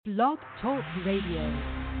Blog Talk Radio.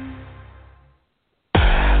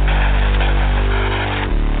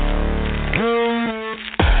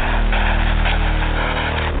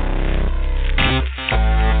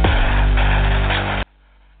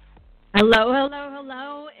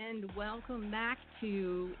 Hello, and welcome back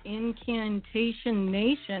to Incantation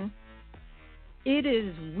Nation. It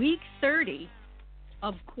is week 30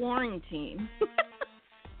 of quarantine.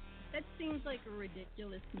 That seems like a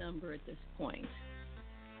ridiculous number at this point.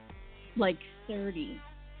 Like 30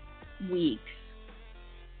 weeks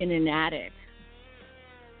in an attic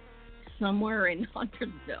somewhere in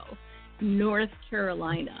Huntersville, North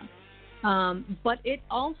Carolina. But it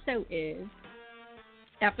also is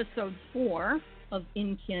episode 4 of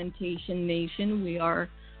Incantation Nation. We are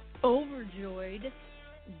overjoyed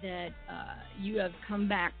that you have come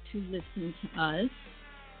back to listen to us.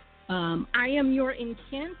 I am your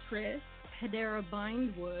Incantress, Hedera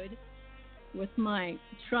Bindwood, with my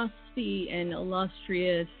trusty and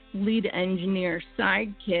illustrious lead engineer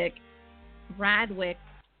sidekick, Bradwick.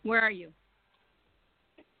 Where are you?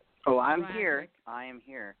 Oh, I'm Bradwick. Here. I am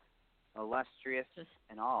here. Illustrious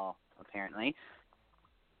and all, apparently.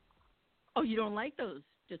 Oh, you don't like those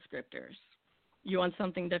descriptors? You want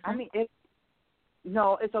something different? I mean,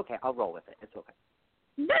 no, it's okay. I'll roll with it. It's okay.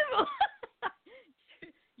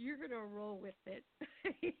 You're going to roll with it.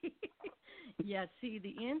 Yeah, see,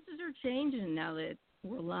 the answers are changing now that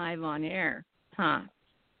we're live on air. Huh.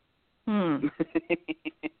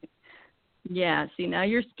 Yeah, see, now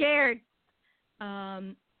you're scared.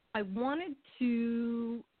 I wanted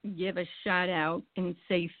to give a shout out and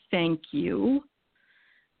say thank you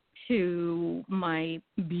to my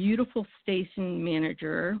beautiful station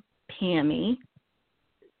manager, Pammy,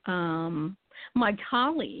 my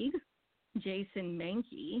colleague, Jason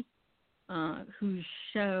Mankey, whose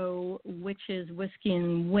show Witches, Whiskey,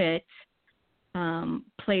 and Wit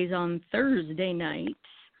plays on Thursday nights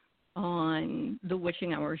on the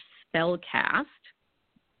Witching Hour Spellcast,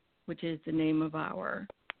 which is the name of our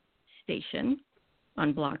station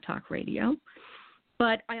on Blog Talk Radio.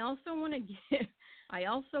 But I also want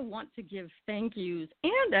to give thank yous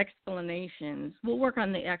and explanations. We'll work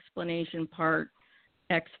on the explanation part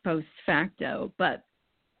ex post facto, but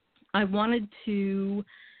I wanted to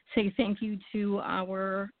say thank you to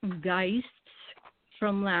our geists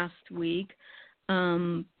from last week,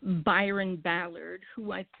 Byron Ballard,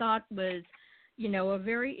 who I thought was, a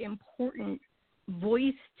very important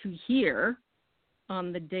voice to hear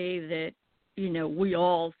on the day that, we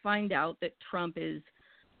all find out that Trump is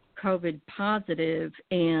COVID positive.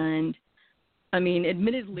 And, I mean,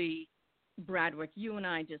 admittedly, Bradwick, you and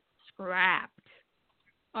I just scrapped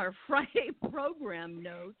our Friday program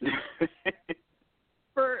notes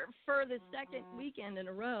for the second weekend in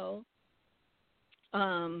a row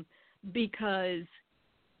because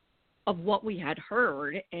of what we had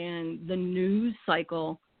heard and the news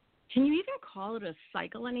cycle. Can you even call it a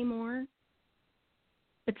cycle anymore?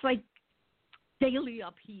 It's like daily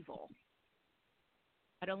upheaval.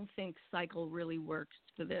 I don't think cycle really works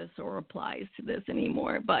to this or applies to this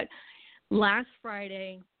anymore. But last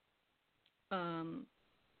Friday,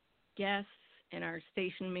 guests and our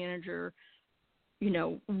station manager,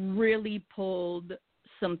 really pulled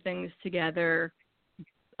some things together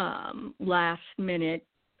last minute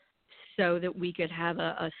so that we could have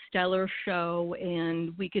a stellar show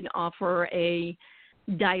and we could offer a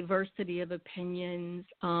diversity of opinions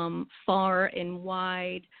far and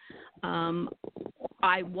wide.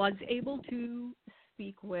 I was able to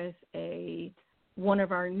speak with one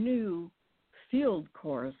of our new field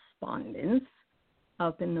correspondents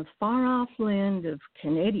up in the far-off land of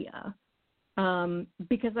Canada,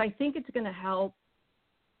 because I think it's going to help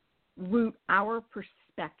root our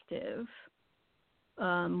perspective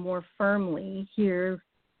more firmly here,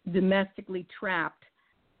 domestically trapped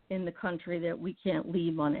in the country that we can't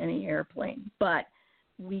leave on any airplane. But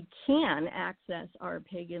we can access our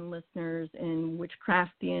pagan listeners and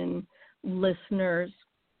witchcraftian listeners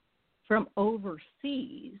from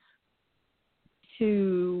overseas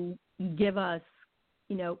to give us,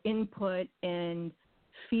 input and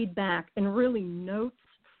feedback and really notes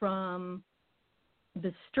from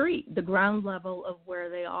the street, the ground level of where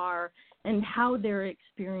they are and how they're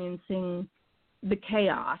experiencing the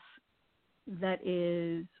chaos that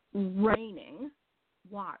is reigning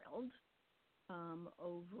wild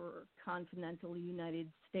over continental United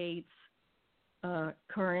States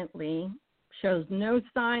currently. Shows no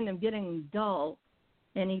sign of getting dull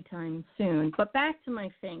anytime soon. But back to my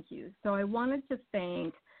thank you. So I wanted to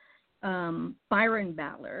thank Byron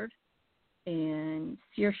Ballard and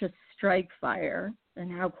Saoirse Strikefire,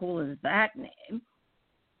 and how cool is that name?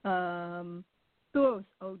 Thoros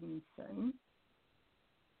Odinson.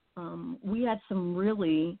 We had some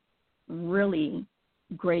really, really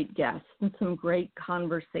great guests and some great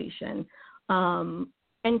conversation. And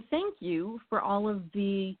thank you for all of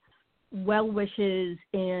the well wishes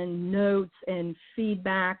and notes and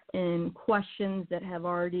feedback and questions that have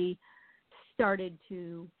already started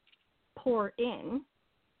to pour in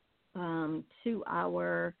to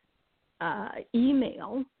our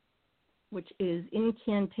email, which is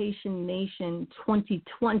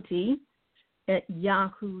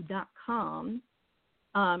incantationnation2020@yahoo.com,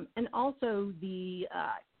 and also the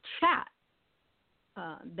chat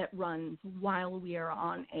that runs while we are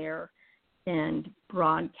on air and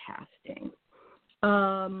broadcasting.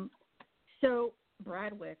 So,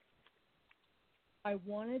 Bradwick, I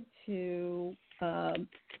wanted to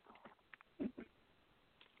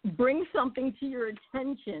bring something to your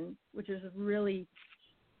attention, which is really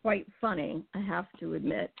quite funny, I have to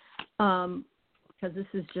admit, because this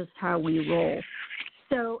is just how we roll.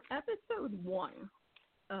 So, episode 1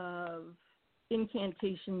 of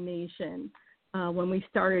Incantation Nation, when we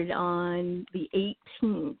started on the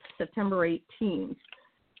 18th, September 18th,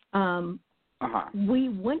 we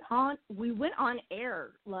went on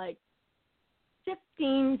air like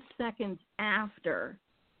 15 seconds after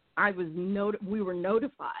we were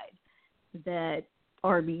notified that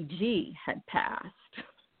RBG had passed.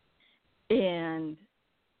 And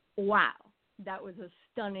wow, that was a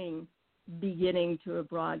stunning beginning to a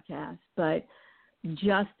broadcast. But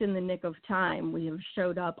just in the nick of time, we have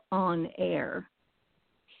showed up on air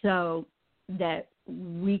so that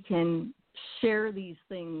we can share these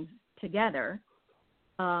things together.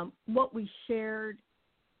 What we shared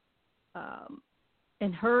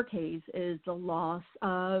in her case is the loss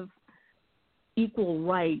of equal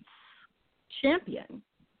rights champion,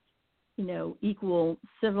 equal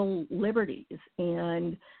civil liberties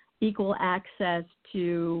and equal access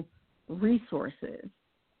to resources,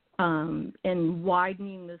 and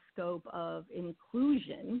widening the scope of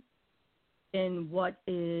inclusion in what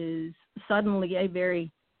is suddenly a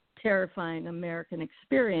very terrifying American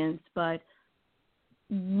experience, but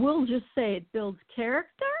we'll just say it builds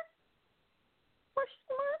character?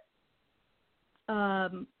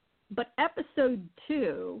 But episode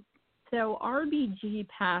 2, so RBG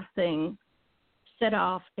passing set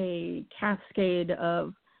off a cascade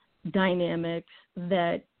of dynamics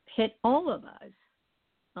that hit all of us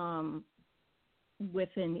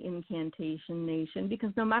within Incantation Nation,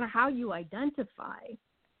 because no matter how you identify,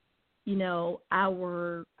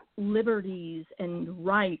 our liberties and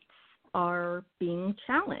rights are being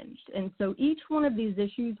challenged. And so each one of these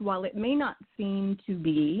issues, while it may not seem to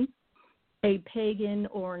be a pagan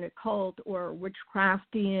or an occult or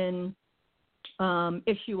witchcraftian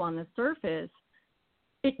issue on the surface,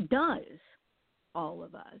 it does all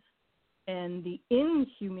of us. And the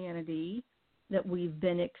inhumanity that we've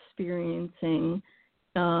been experiencing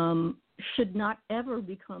should not ever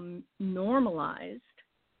become normalized,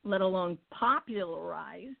 let alone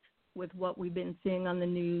popularized with what we've been seeing on the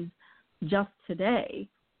news just today.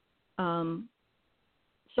 So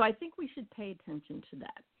I think we should pay attention to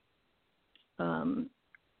that.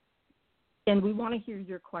 And we want to hear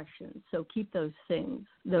your questions, so keep those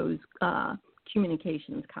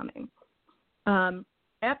communications coming.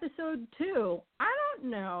 Episode 2, I don't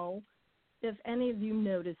know if any of you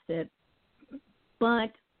noticed it,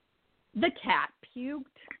 but the cat puked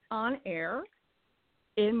on air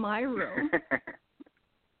in my room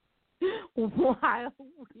while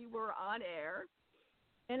we were on air.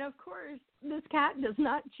 And of course, this cat does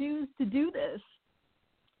not choose to do this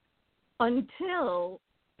until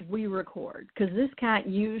we record, because this cat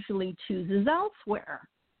usually chooses elsewhere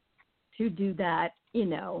to do that,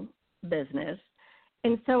 business.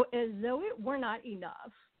 And so as though it were not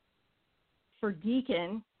enough for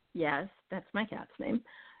Deacon, yes, that's my cat's name,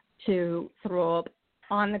 to throw up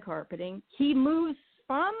on the carpeting, he moves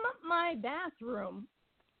from my bathroom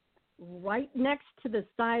right next to the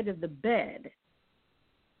side of the bed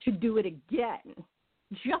to do it again,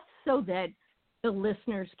 just so that the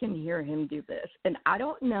listeners can hear him do this. And I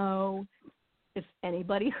don't know if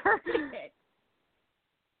anybody heard it,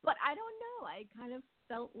 but I don't know. I kind of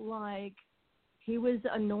felt like he was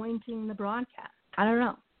anointing the broadcast. I don't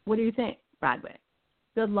know. What do you think, Bradwick?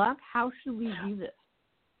 Good luck. How should we view this?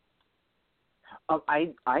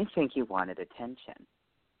 I think he wanted attention.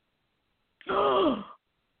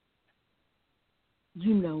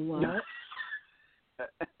 You know what?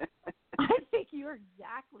 I think you're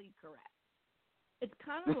exactly correct. It's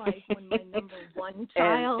kind of like when my number one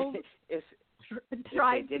child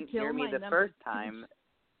tried to kill hear me my the number first time.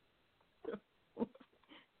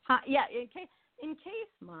 Yeah, in case,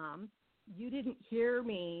 Mom, you didn't hear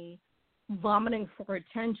me vomiting for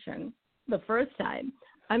attention the first time,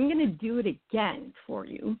 I'm going to do it again for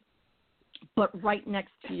you, but right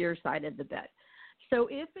next to your side of the bed. So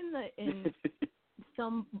if in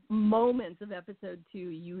some moments of episode 2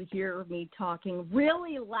 you hear me talking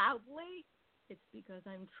really loudly, it's because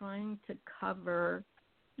I'm trying to cover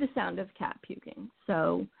the sound of cat puking.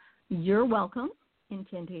 So you're welcome,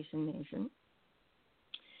 Incantation Nation.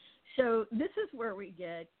 So this is where we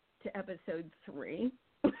get to episode 3,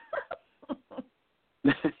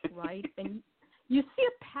 right? And you see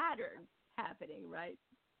a pattern happening, right?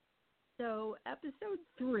 So episode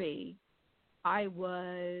 3, I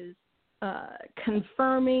was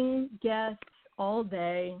confirming guests all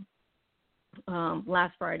day.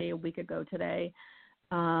 Last Friday, a week ago today,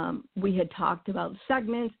 we had talked about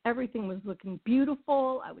segments. Everything was looking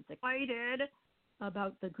beautiful. I was excited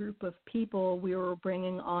about the group of people we were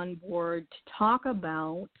bringing on board to talk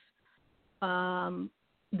about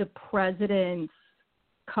the president's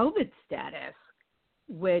COVID status,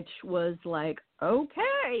 which was like,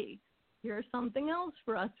 okay, here's something else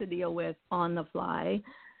for us to deal with on the fly.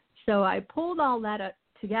 So I pulled all that up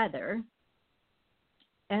together,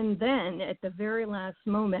 and then at the very last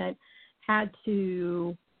moment had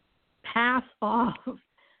to pass off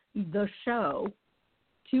the show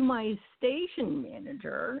to my station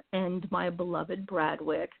manager and my beloved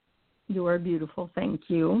Bradwick. You are beautiful, thank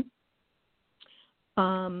you.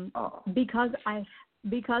 Because I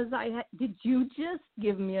did you just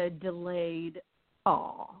give me a delayed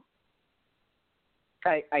aw?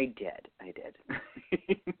 I did.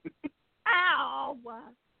 Ow!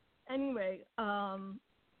 Anyway,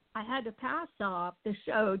 I had to pass off the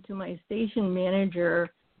show to my station manager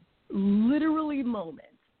literally moments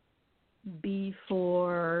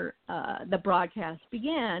before the broadcast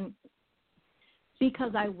began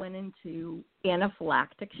because I went into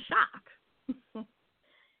anaphylactic shock.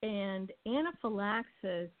 And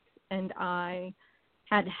anaphylaxis and I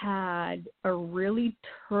had a really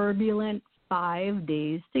turbulent 5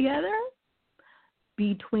 days together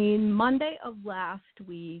between Monday of last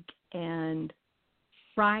week and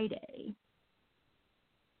Friday.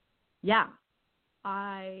 Yeah,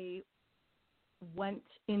 I went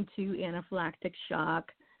into anaphylactic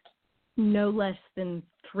shock no less than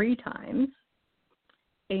 3 times,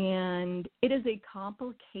 and it is a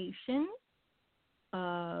complication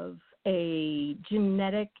of a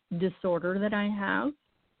genetic disorder that I have.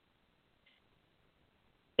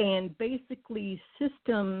 And basically,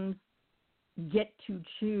 systems get to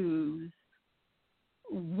choose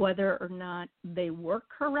whether or not they work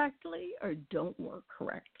correctly or don't work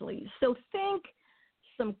correctly. So think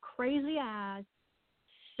some crazy-ass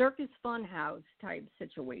circus funhouse type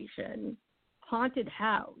situation, haunted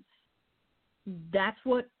house. That's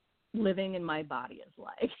what living in my body is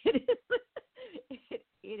like.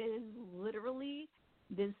 It is literally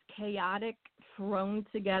this chaotic, thrown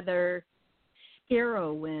together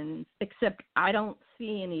Scarowinds, except I don't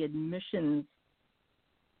see any admissions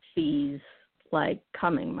fees like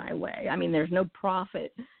coming my way. I mean, there's no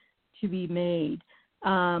profit to be made.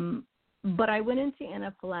 But I went into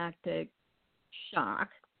anaphylactic shock,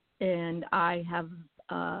 and I have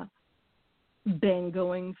been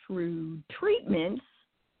going through treatments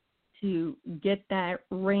to get that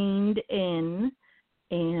reined in,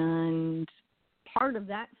 and part of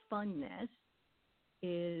that funness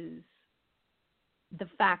is the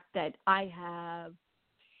fact that I have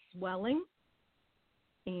swelling,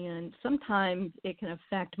 and sometimes it can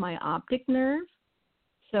affect my optic nerve.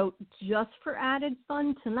 So just for added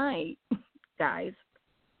fun tonight, guys,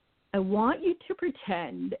 I want you to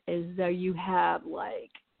pretend as though you have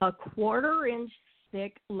like a 1/4-inch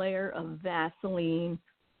thick layer of Vaseline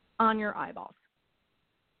on your eyeballs.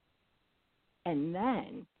 And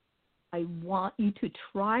then I want you to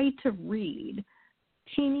try to read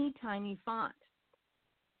teeny tiny font.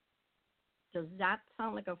 Does that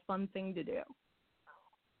sound like a fun thing to do?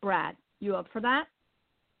 Brad, you up for that?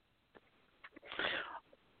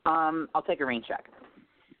 I'll take a rain check.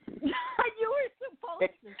 You were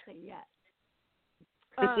supposed to say yes.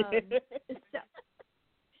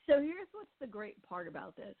 So here's what's the great part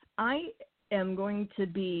about this. I am going to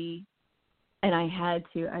be, and I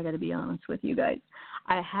got to be honest with you guys,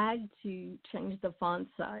 I had to change the font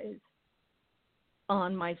size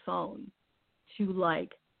on my phone to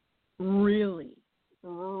like really,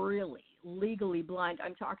 really legally blind.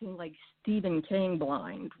 I'm talking like Stephen King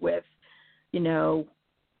blind with,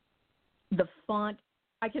 the font.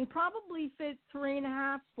 I can probably fit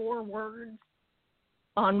 3.5, 4 words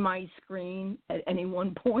on my screen at any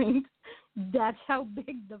one point. That's how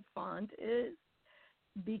big the font is,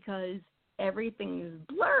 because everything is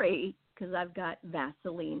blurry because I've got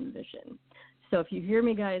Vaseline vision. So if you hear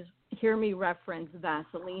me reference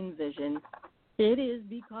Vaseline vision, it is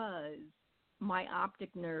because my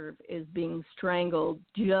optic nerve is being strangled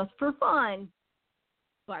just for fun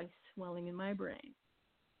by swelling in my brain.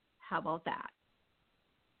 How about that?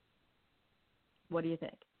 What do you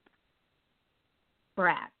think?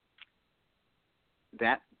 Brad.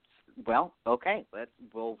 Well, okay.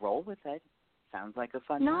 We'll roll with it. Sounds like a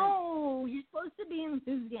fun time. No, you're supposed to be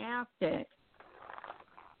enthusiastic.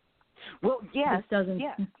 Well, yes.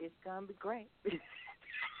 Yeah, it's going to be great.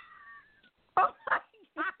 Oh, my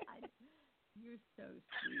God. You're so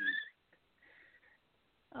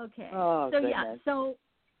sweet. Okay. Oh, so, goodness. yeah. So,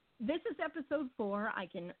 this is episode 4. I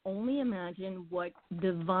can only imagine what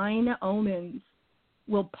divine omens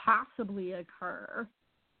will possibly occur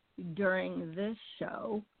during this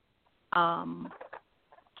show.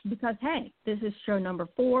 Because, hey, this is show number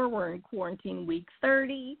 4. We're in quarantine week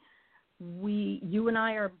 30. You and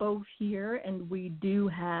I are both here, and we do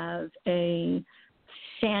have a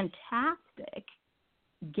fantastic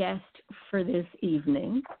guest for this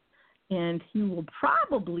evening. And he will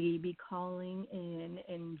probably be calling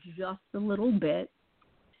in just a little bit.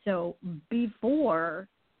 So before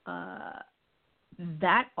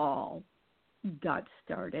that all got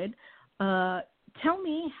started, tell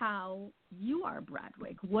me how you are,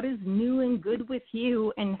 Bradwick. What is new and good with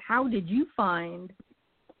you, and how did you find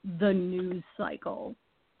the news cycle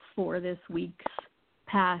for this week's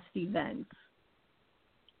past events?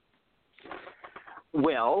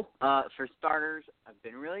 Well, for starters, I've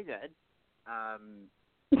been really good.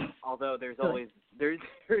 Although there's always this.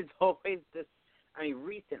 I mean,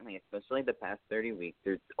 recently, especially the past 30 weeks,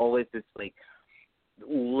 there's always this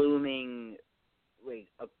looming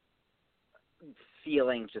a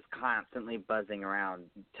feeling just constantly buzzing around,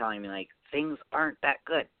 telling me things aren't that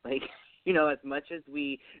good. As much as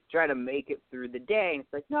we try to make it through the day,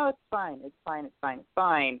 it's no, it's fine. It's fine. It's fine.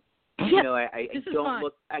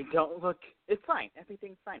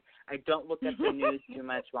 Everything's fine. I don't look at the news too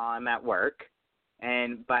much while I'm at work.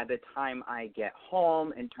 And by the time I get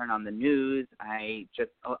home and turn on the news, I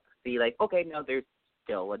just see okay, no, there's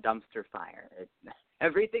still a dumpster fire.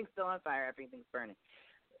 Everything's still on fire. Everything's burning.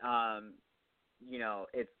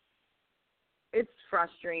 It's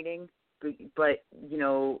frustrating, but,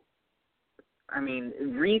 I mean,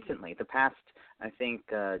 recently, the past, I think,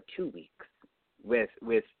 2 weeks, with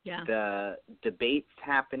the debates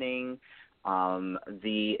happening,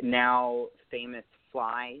 the now famous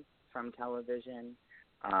fly from television.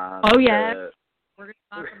 Oh, yeah. We're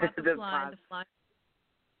going to talk about the fly.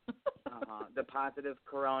 The positive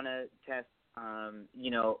corona test,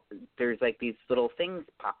 there's these little things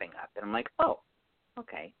popping up. And I'm oh,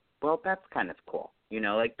 okay. Well, that's kind of cool.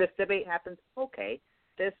 This debate happens. Okay.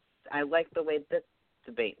 I like the way this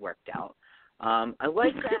debate worked out. I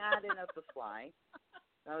like the add-in of the fly.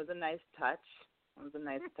 That was a nice touch.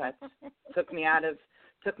 Took me out of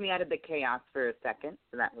the chaos for a second,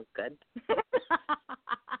 so that was good.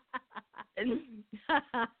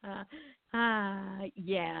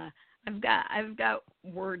 Yeah, I've got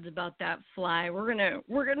words about that fly. We're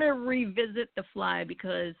gonna revisit the fly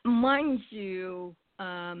because, mind you,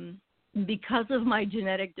 because of my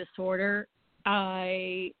genetic disorder,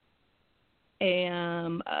 I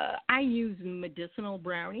use medicinal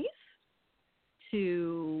brownies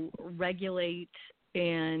to regulate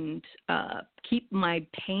and keep my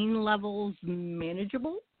pain levels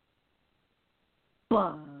manageable.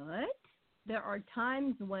 But there are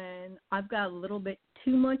times when I've got a little bit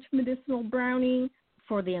too much medicinal brownie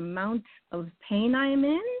for the amount of pain I'm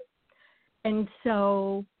in. And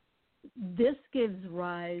so this gives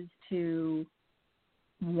rise to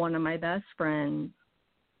one of my best friends,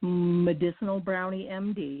 Medicinal Brownie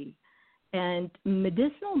MD. And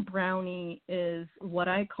Medicinal Brownie is what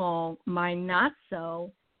I call my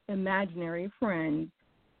not-so-imaginary friend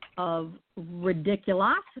of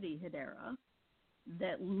ridiculosity, Hedera,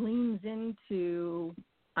 that leans into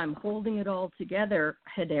I'm holding it all together,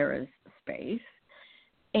 Hedera's space,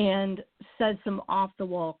 and says some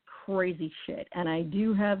off-the-wall crazy shit. And I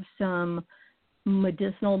do have some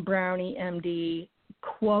Medicinal Brownie MD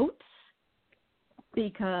quotes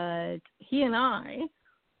because he and I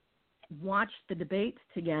watched the debates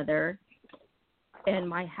together, and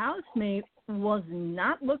my housemate was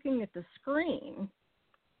not looking at the screen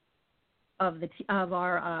of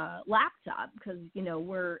our laptop because,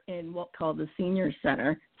 we're in what's called the senior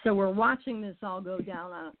center. So we're watching this all go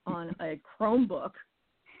down on a Chromebook,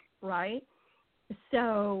 right?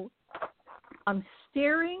 So I'm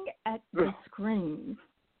staring at the screen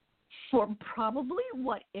for probably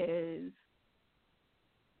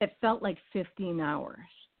it felt like 15 hours.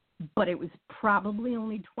 but it was probably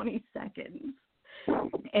only 20 seconds.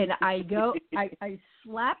 And I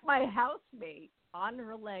slapped my housemate on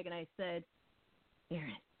her leg, and I said,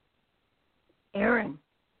 Erin,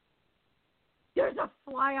 there's a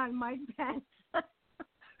fly on my pants.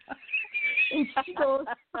 And she goes,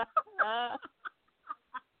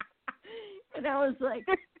 and I was like,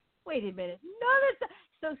 wait a minute. No, that's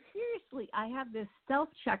so seriously, I have this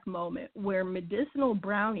self-check moment where Medicinal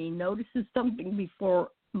Brownie notices something before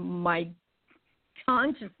my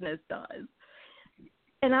consciousness does.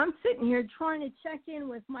 And I'm sitting here trying to check in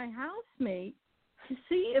with my housemate to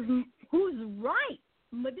see if who's right,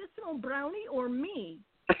 Medicinal Brownie or me.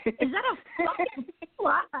 Is that a fucking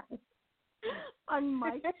fly on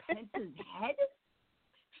Mike Pence's head?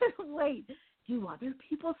 Wait, do other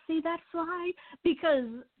people see that fly? Because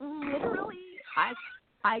literally,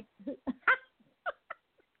 I could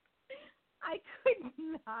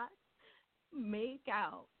not make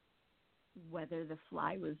out whether the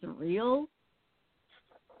fly was real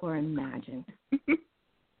or imagined.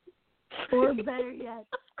 Or better yet,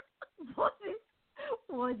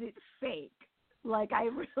 was it fake? Like, I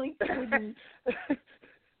really couldn't.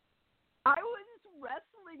 I was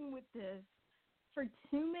wrestling with this for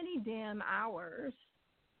too many damn hours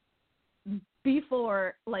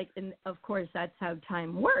before, like, and of course, that's how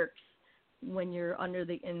time works when you're under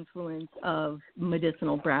the influence of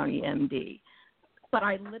Medicinal Brownie MD. But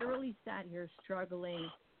I literally sat here struggling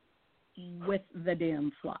with the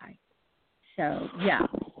damn fly. So, yeah.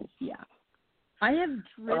 I have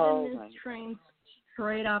driven this train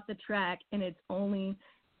straight off the track, and it's only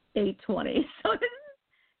 8:20. So this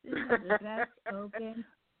is the best open.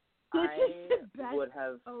 This is the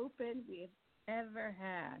best open we've ever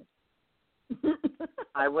had.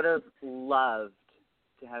 I would have loved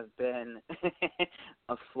to have been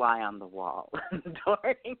a fly on the wall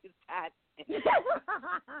during that.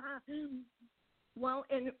 Well,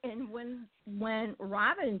 and when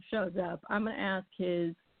Robin shows up, I'm going to ask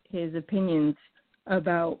his opinions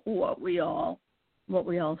about what we all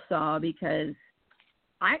saw, because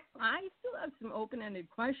I still have some open-ended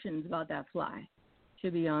questions about that fly,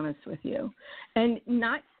 to be honest with you. And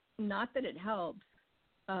not that it helps,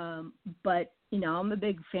 but, you know, I'm a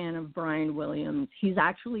big fan of Brian Williams. He's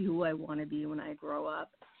actually who I want to be when I grow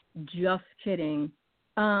up. Just kidding.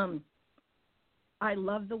 I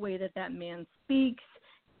love the way that man speaks,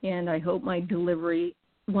 and I hope my delivery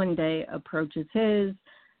one day approaches his.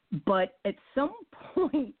 But at some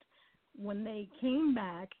point, when they came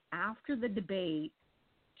back after the debate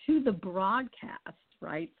to the broadcast,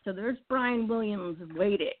 right? So there's Brian Williams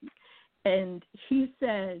waiting, and he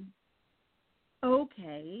said,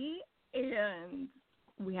 okay, and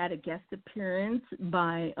we had a guest appearance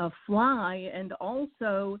by a fly, and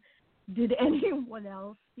also, did anyone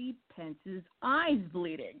else see Pence's eyes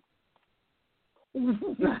bleeding?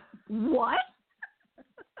 What?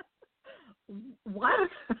 What?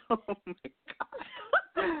 Oh, my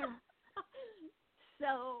God.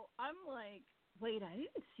 So I'm like, wait, I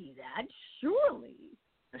didn't see that. Surely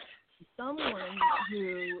someone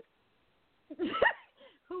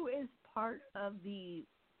who is part of the,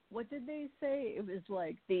 what did they say? It was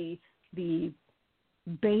like the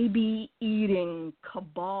baby-eating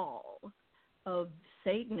cabal of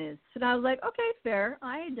Satanists. And I was like, okay, fair.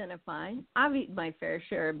 I identify. I've eaten my fair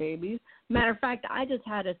share of babies. Matter of fact, I just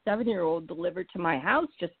had a 7-year-old delivered to my house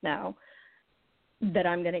just now that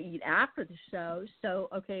I'm going to eat after the show. So,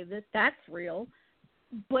 okay, that's real.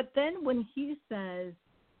 But then when he says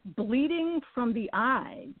bleeding from the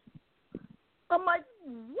eyes, I'm like,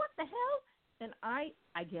 what the hell? And I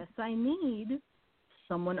guess I need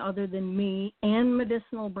someone other than me and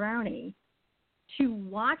Medicinal Brownie to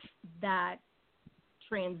watch that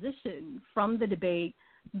transition from the debate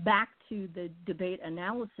back to the debate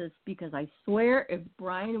analysis, because I swear if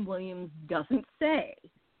Brian Williams doesn't say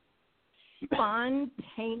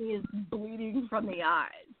spontaneous bleeding from the eyes,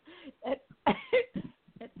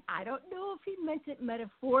 I don't know if he meant it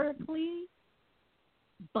metaphorically,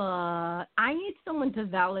 but I need someone to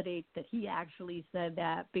validate that he actually said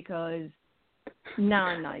that, because now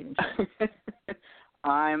I'm not even sure.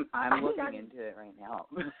 I'm looking into it right now.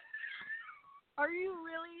 Are you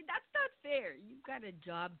really? That's not fair. You've got a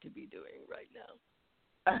job to be doing right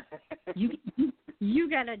now. You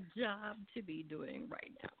got a job to be doing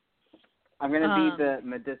right now. I'm going to be the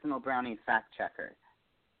Medicinal Brownie fact checker.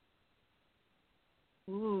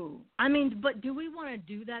 Ooh. I mean, but do we want to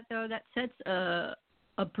do that, though? That sets a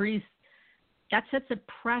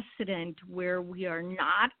precedent where we are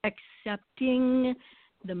not accepting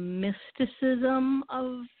the mysticism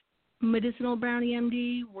of Medicinal Brownie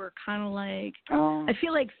MD. We're kind of like, I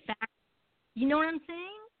feel like fact. You know what I'm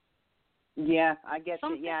saying? Yeah, I get you.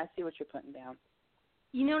 Something, Yeah, I see what you're putting down.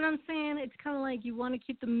 you know what I'm saying? It's kind of like you want to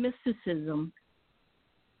keep the mysticism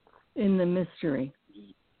in the mystery.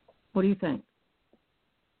 What do you think?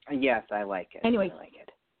 Yes, I like it. Anyway, I like it.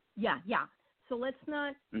 yeah. So let's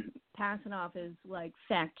not pass it off as like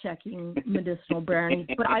fact-checking medicinal brownies,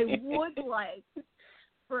 but I would like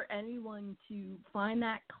for anyone to find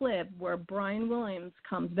that clip where Brian Williams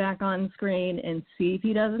comes back on screen and see if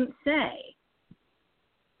he doesn't say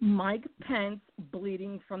Mike Pence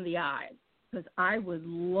bleeding from the eyes, because I would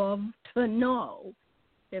love to know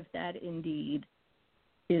if that indeed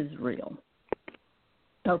is real.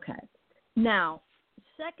 Okay. Now,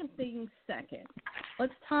 second thing second,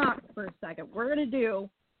 let's talk for a second. We're going to do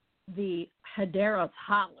the Hedera's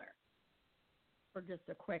Holler for just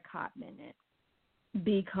a quick hot minute,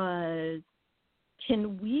 because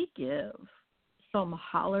can we give some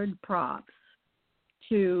hollered props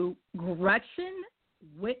to Gretchen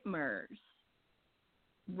Whitmer's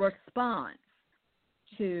response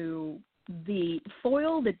to the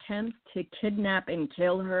foiled attempt to kidnap and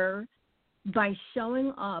kill her by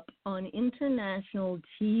showing up on international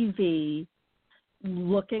TV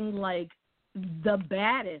looking like the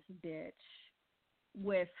baddest bitch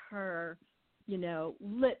with her,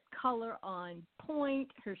 lip color on point,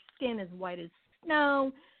 her skin as white as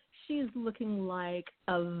snow. She's looking like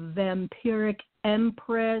a vampiric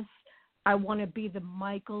empress. I want to be the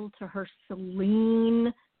Michael to her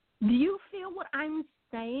Celine. Do you feel what I'm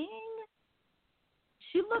saying?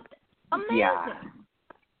 She looked amazing. Yeah.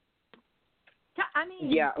 I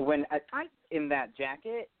mean, yeah, when in that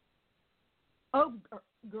jacket. Oh,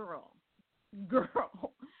 girl,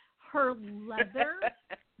 her leather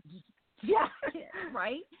jacket,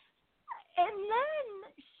 right? And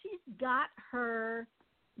then she's got her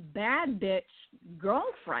bad bitch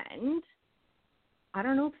girlfriend. I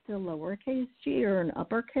don't know if it's a lowercase g or an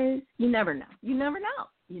uppercase. You never know.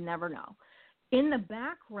 In the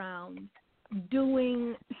background,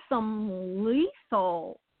 doing some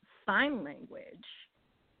lethal sign language.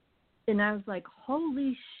 And I was like,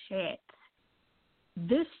 holy shit.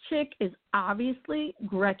 This chick is obviously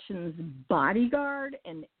Gretchen's bodyguard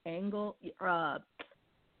and anger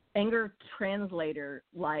translator,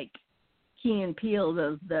 like Key and Peele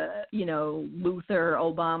does the, Luther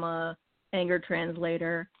Obama anger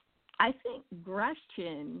translator. I think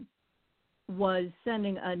Gretchen was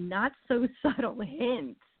sending a not so subtle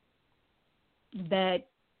hint that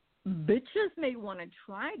bitches may want to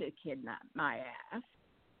try to kidnap my ass,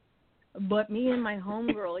 but me and my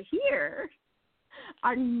homegirl here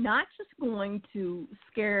are not just going to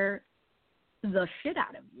scare the shit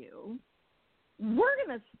out of you. We're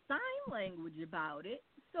going to sign language about it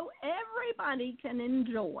so everybody can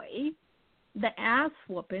enjoy the ass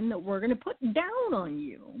whooping that we're going to put down on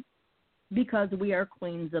you because we are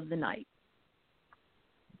queens of the night.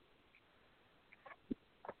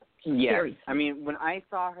 Yes. Seriously. I mean, when I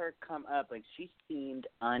saw her come up, like, she seemed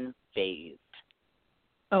unfazed.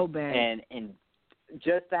 Oh, babe. And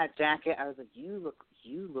just that jacket, I was like, you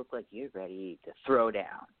look like you're ready to throw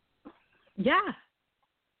down. Yeah.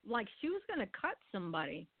 Like she was going to cut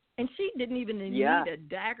somebody. And she didn't even need a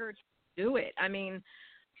dagger to do it. I mean,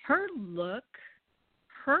 her look,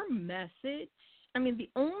 her message, I mean, the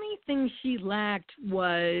only thing she lacked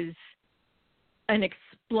was an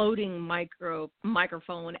exploding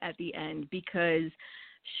microphone at the end, because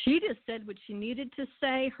she just said what she needed to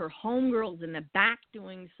say. Her homegirl's in the back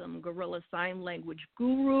doing some guerrilla sign language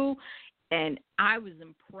guru, and I was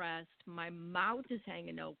impressed. My mouth is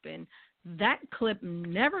hanging open. That clip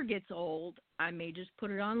never gets old. I may just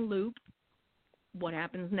put it on loop. What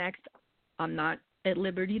happens next, I'm not at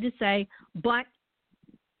liberty to say, but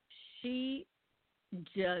she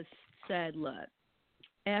just said, look,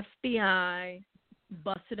 FBI,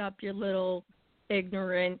 busted up your little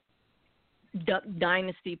ignorant Duck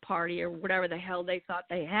Dynasty party or whatever the hell they thought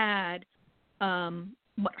they had.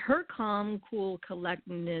 But her calm, cool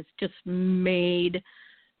collectedness just made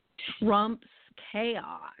Trump's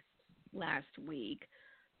chaos last week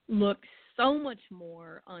look so much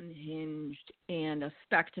more unhinged and a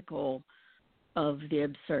spectacle of the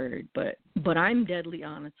absurd. But I'm deadly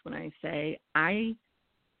honest when I say I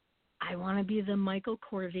want to be the Michael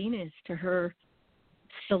Corvinus to her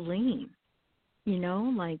Celine,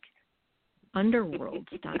 like Underworld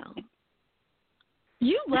style.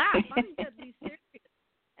 You laugh. I'm deadly serious.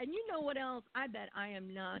 And you know what else? I bet I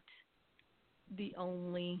am not the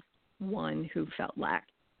only one who felt lack.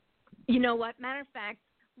 You know what? Matter of fact,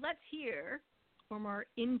 let's hear from our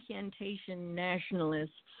incantation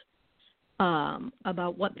nationalists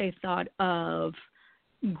about what they thought of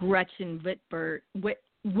Gretchen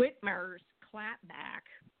Whitmer's clapback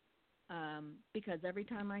because every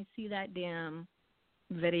time I see that damn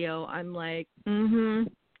video, I'm like,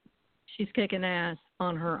 she's kicking ass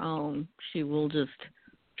on her own. She will just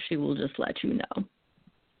let you know.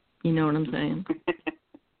 You know what I'm saying?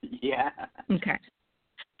 Yeah. Okay.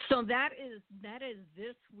 So that is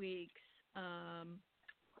this week's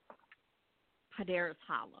Hedera's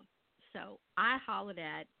Holla. So I hollered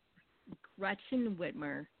at Gretchen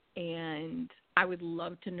Whitmer, and I would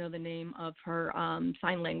love to know the name of her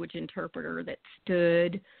sign language interpreter that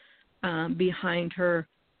stood behind her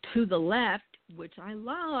to the left, which I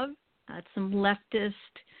love. That's some leftist,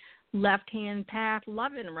 left-hand path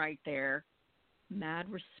loving right there. Mad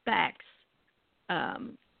respects.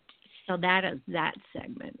 So that is that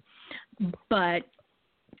segment. But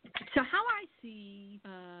so how I see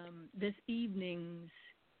this evening's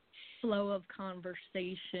flow of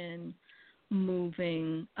conversation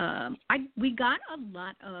moving, we got a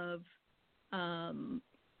lot of,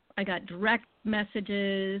 I got direct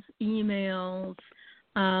messages, emails,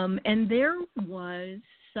 and there was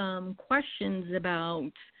some questions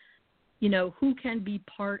about, who can be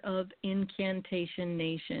part of Incantation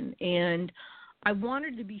Nation. And I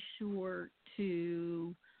wanted to be sure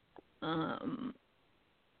to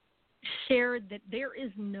share that there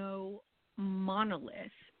is no monolith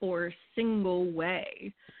or single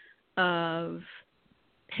way of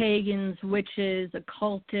pagans, witches,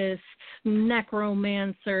 occultists,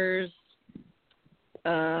 necromancers.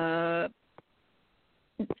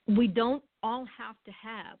 We don't all have to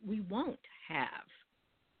have, we won't have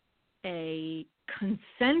a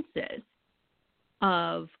consensus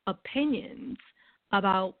of opinions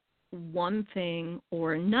about one thing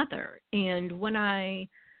or another. And when I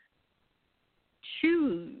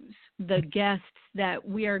choose the guests that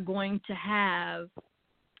we are going to have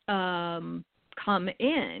come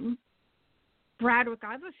in, Bradwick,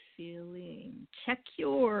 I have a feeling, check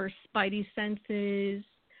your spidey senses,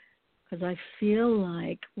 because I feel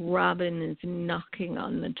like Robin is knocking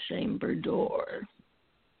on the chamber door.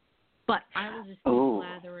 But I was just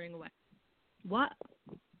blathering away. What?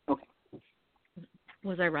 Okay.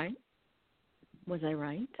 Was I right?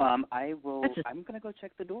 I'm going to go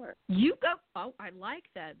check the door. You go. Oh, I like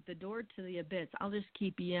that. The door to the abyss. I'll just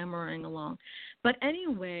keep yammering along. But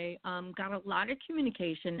anyway, got a lot of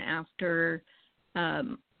communication after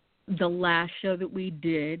the last show that we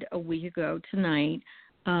did a week ago tonight.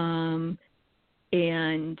 And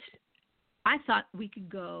I thought we could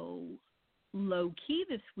go low-key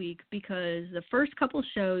this week because the first couple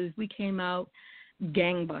shows we came out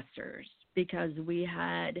gangbusters because we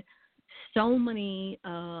had so many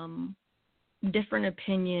different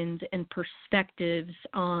opinions and perspectives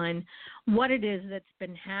on what it is that's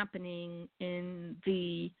been happening in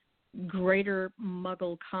the greater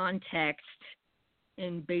Muggle context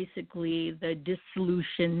and basically the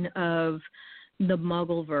dissolution of the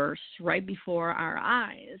Muggleverse right before our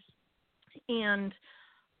eyes. And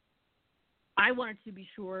I wanted to be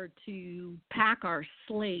sure to pack our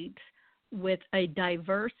slate with a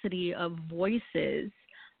diversity of voices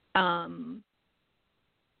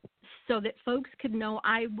so that folks could know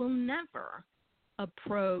I will never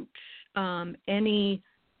approach any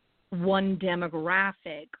one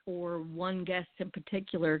demographic or one guest in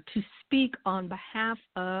particular to speak on behalf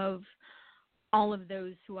of all of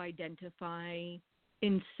those who identify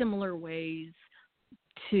in similar ways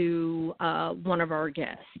to one of our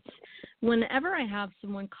guests. Whenever I have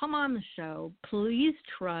someone come on the show, please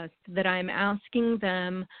trust that I'm asking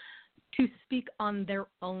them to speak on their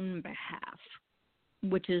own behalf,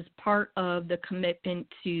 which is part of the commitment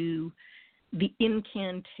to the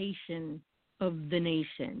incantation of the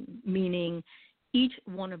nation, meaning each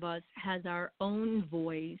one of us has our own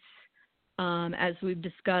voice. As we've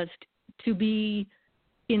discussed, to be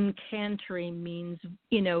incantatory means,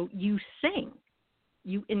 you sing,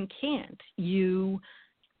 you incant, you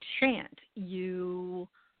chant, you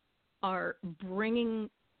are bringing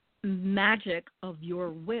magic of your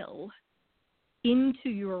will into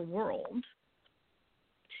your world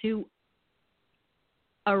to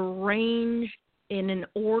arrange in an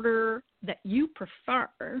order that you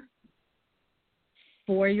prefer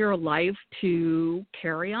for your life to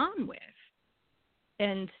carry on with.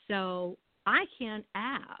 And so I can't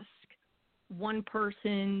ask one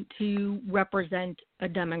person to represent a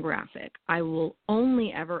demographic. I will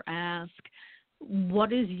only ever ask,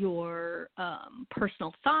 what is your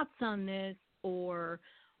personal thoughts on this, or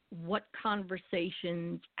what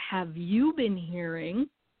conversations have you been hearing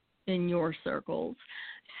in your circles?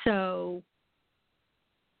 So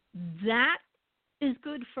that is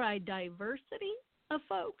good for a diversity of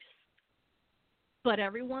folks. But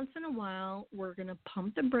every once in a while, we're going to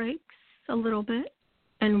pump the brakes a little bit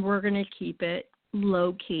and we're going to keep it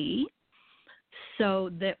low key so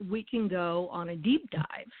that we can go on a deep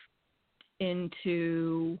dive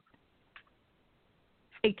into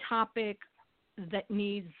a topic that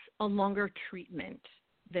needs a longer treatment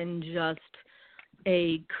than just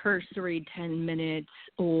a cursory 10 minutes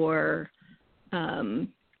or,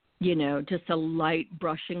 just a light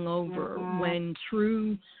brushing over, when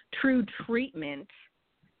true treatment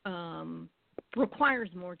requires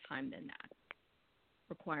more time than that.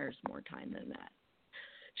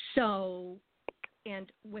 So, and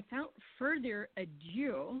without further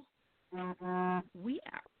ado, we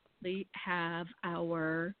actually have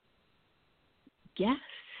our guest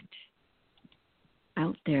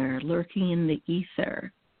out there lurking in the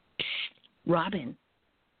ether. Robin.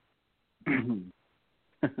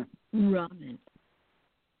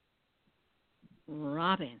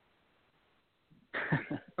 Robin.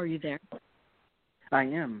 Are you there? I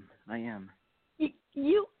am.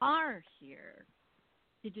 You are here.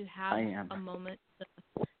 Did you have a moment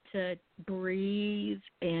to breathe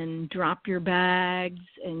and drop your bags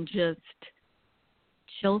and just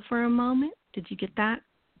chill for a moment? Did you get that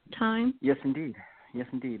time? Yes, indeed.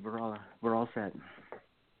 We're all set.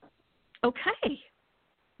 Okay.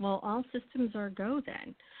 Well, all systems are go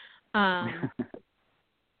then.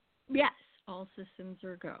 Yes, all systems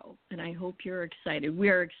are go, and I hope you're excited. We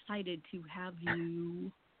are excited to have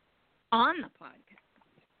you on the podcast.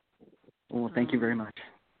 Well, thank you very much.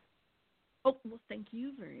 Oh, well, thank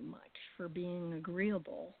you very much for being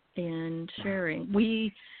agreeable and sharing.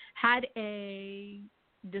 We had a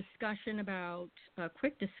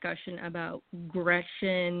quick discussion about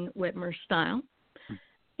Gretchen Whitmer's style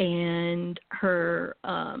and her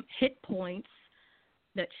hit points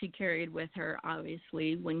that she carried with her,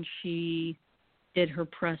 obviously, when she did her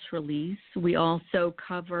press release. We also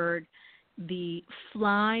covered the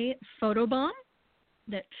fly photobomb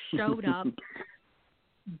that showed up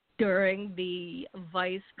during the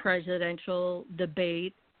vice presidential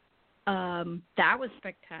debate. That was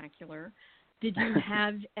spectacular. Did you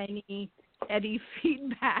have any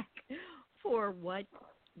feedback for what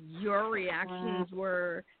your reactions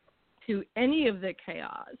were to any of the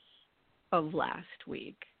chaos of last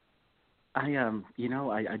week? I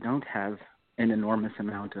don't have an enormous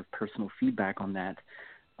amount of personal feedback on that.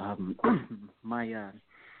 I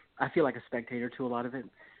feel like a spectator to a lot of it.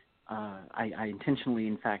 I intentionally,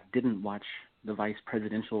 in fact, didn't watch the vice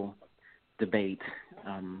presidential debate,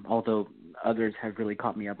 although others have really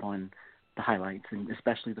caught me up on the highlights, and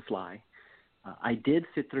especially the fly. I did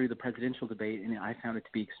sit through the presidential debate, and I found it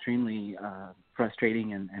to be extremely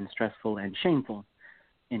frustrating and stressful and shameful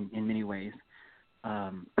in many ways,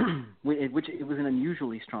 which it was an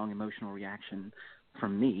unusually strong emotional reaction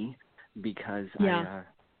from me, because I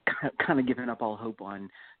kind of given up all hope on,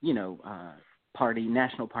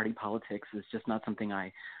 national party politics is just not something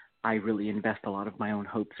I really invest a lot of my own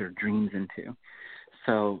hopes or dreams into.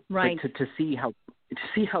 So to see how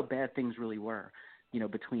bad things really were,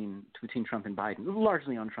 between Trump and Biden,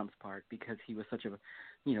 largely on Trump's part, because he was such a,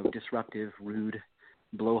 disruptive, rude,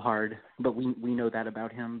 blowhard. But we know that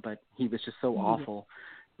about him. But he was just so awful,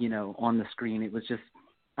 on the screen. It was just,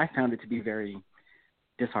 I found it to be very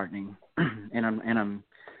disheartening, and I'm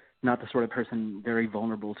not the sort of person very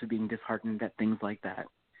vulnerable to being disheartened at things like that.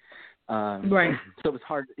 Right. So it was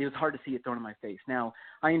hard to see it thrown in my face. Now,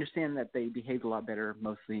 I understand that they behaved a lot better,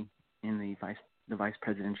 mostly in the vice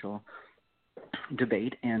presidential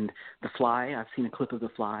debate. And the fly, I've seen a clip of the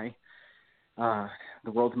fly,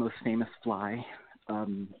 the world's most famous fly. I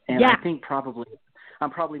think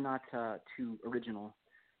I'm probably not too original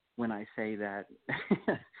when I say that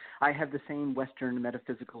I have the same Western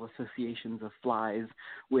metaphysical associations of flies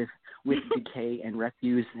with decay and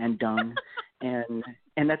refuse and dung, and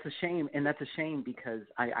that's a shame. And that's a shame because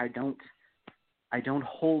I don't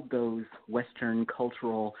hold those Western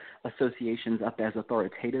cultural associations up as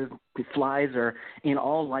authoritative. The flies are, in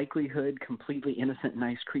all likelihood, completely innocent,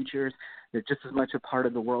 nice creatures. They're just as much a part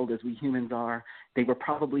of the world as we humans are. They were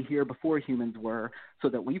probably here before humans were, so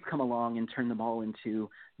that we've come along and turned them all into,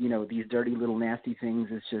 these dirty little nasty things.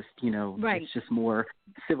 It's just, It's just more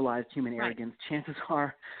civilized human arrogance. Chances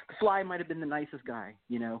are the fly might have been the nicest guy,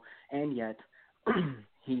 and yet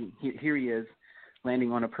here he is,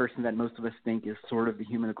 landing on a person that most of us think is sort of the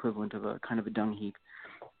human equivalent of a kind of a dung heap,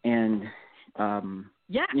 and and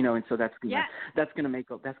so that's gonna make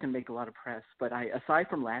a lot of press. But aside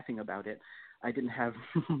from laughing about it, I didn't have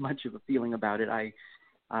much of a feeling about it. I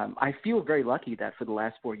feel very lucky that for the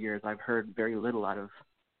last 4 years I've heard very little out of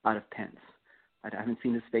Pence. I haven't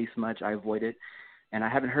seen his face much. I avoid it, and I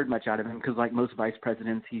haven't heard much out of him because, like most vice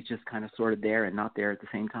presidents, he's just kind of sort of there and not there at the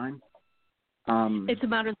same time. It's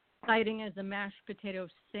about as exciting as a mashed potato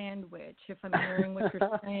sandwich, if I'm hearing what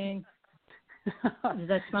you're saying. Does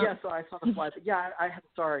that sound... Yeah, so I saw the fly. But yeah,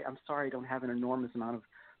 I'm sorry I don't have an enormous amount of,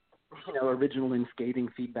 original and scathing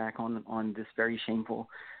feedback on this very shameful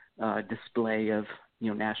display of,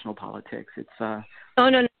 national politics. It's no.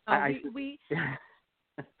 We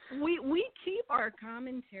keep our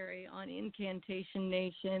commentary on Incantation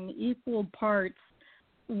Nation equal parts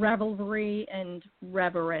revelry and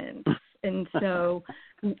reverence, and so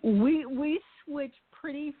we switch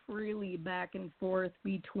pretty freely back and forth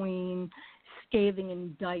between scathing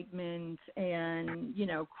indictment and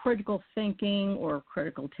critical thinking or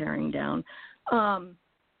critical tearing down.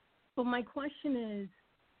 But my question is,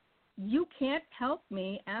 you can't help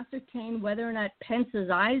me ascertain whether or not Pence's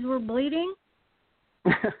eyes were bleeding.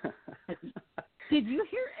 Did you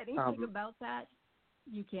hear anything about that?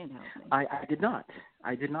 You can't help me. I did not.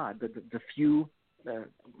 The few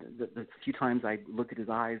times I looked at his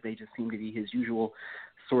eyes, they just seemed to be his usual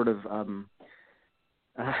sort of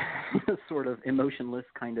sort of emotionless,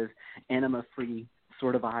 kind of anima-free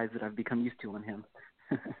sort of eyes that I've become used to on him.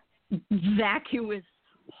 Vacuous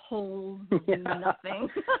holes, nothing.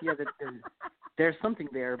 Yeah, there's something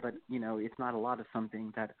there, but it's not a lot of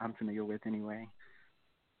something that I'm familiar with anyway.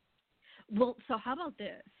 Well, so how about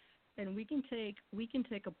this? And we can take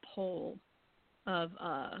a poll of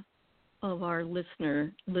our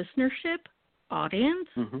listenership audience.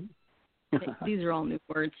 Mm-hmm. These are all new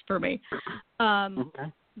words for me.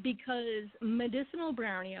 Okay. Because medicinal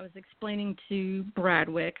brownie, I was explaining to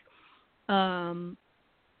Bradwick, pain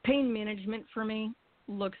management for me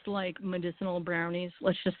looks like medicinal brownies.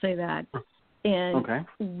 Let's just say that. And okay.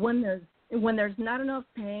 when there's not enough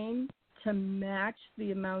pain to match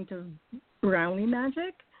the amount of brownie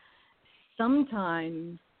magic,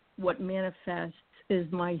 sometimes what manifests is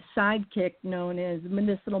my sidekick known as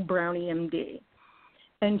Medicinal Brownie MD.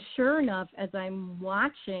 And sure enough, as I'm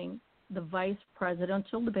watching the vice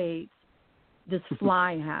presidential debates, this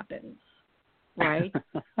fly happens, right?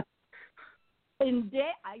 And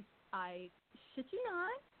I shit you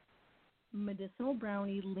not, Medicinal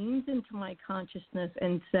Brownie leans into my consciousness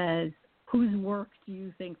and says, "Whose work do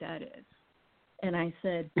you think that is?" And I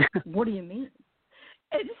said, "What do you mean?"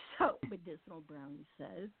 And so Medicinal Brownie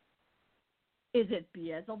says, "Is it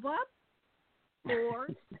Beelzebub or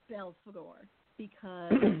Belphegor?"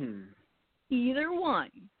 Because either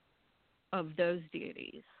one of those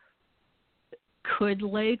deities could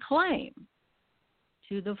lay claim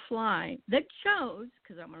to the fly that chose,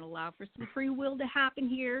 because I'm going to allow for some free will to happen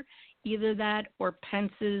here, either that or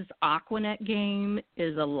Pence's Aquanet game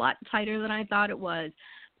is a lot tighter than I thought it was,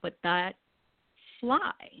 but that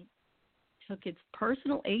fly took its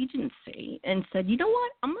personal agency and said, you know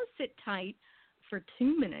what, I'm going to sit tight for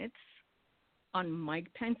 2 minutes on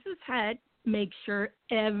Mike Pence's head, make sure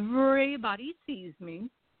everybody sees me,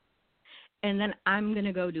 and then I'm going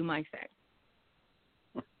to go do my thing.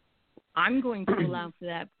 I'm going to allow for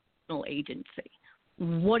that personal agency.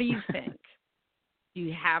 What do you think? Do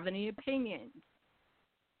you have any opinions?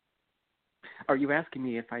 Are you asking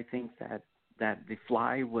me if I think that the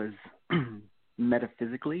fly was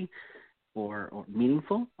metaphysically or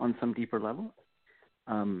meaningful on some deeper level?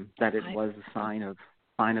 That it was a sign of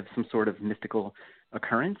some sort of mystical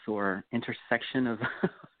occurrence or intersection of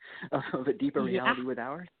a deeper reality with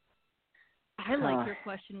ours? I like your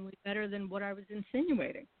question way better than what I was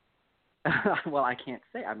insinuating. Well, I can't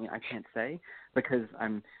say. I can't say because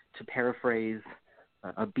I'm, to paraphrase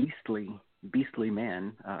a beastly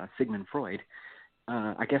man, Sigmund Freud.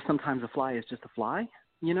 I guess sometimes a fly is just a fly,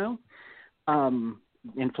 and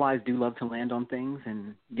flies do love to land on things,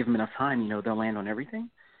 and give them enough time, they'll land on everything.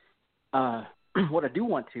 What I do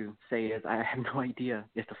want to say is I have no idea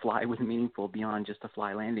if the fly was meaningful beyond just a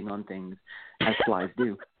fly landing on things, as flies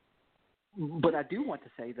do. But I do want to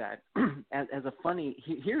say that as a funny,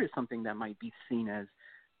 here is something that might be seen as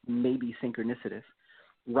maybe synchronicitous.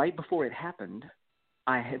 Right before it happened,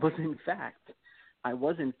 I was in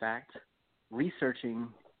fact researching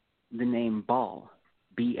the name Baal,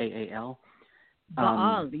 Baal.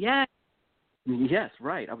 Baal, yeah. Yes,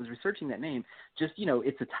 right. I was researching that name. Just,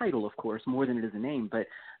 it's a title, of course, more than it is a name. But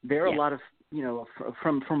there are a lot of,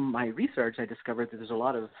 from my research, I discovered that there's a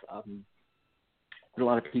lot of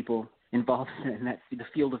people involved in that, the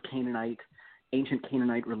field of ancient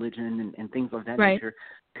Canaanite religion and things of that nature,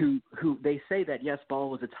 who they say that yes, Baal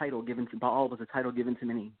was a title given to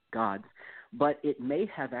many gods, but it may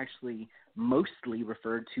have actually mostly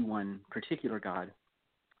referred to one particular god.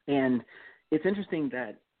 And it's interesting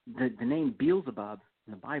that the name Beelzebub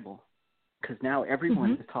in the Bible, because now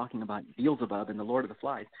everyone is talking about Beelzebub and the Lord of the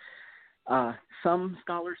Flies. Some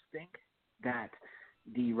scholars think that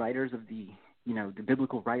the writers of the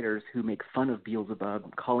biblical writers who make fun of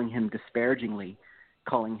Beelzebub, calling him disparagingly,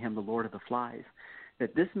 calling him the Lord of the Flies,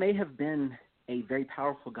 that this may have been a very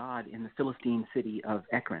powerful god in the Philistine city of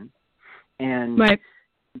Ekron. And right.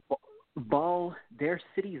 Baal, their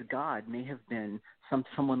city's god, may have been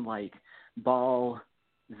someone like Baal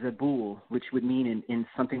Zebul, which would mean in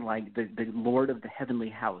something like the Lord of the Heavenly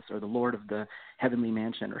House or the Lord of the Heavenly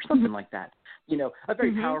Mansion or something like that. A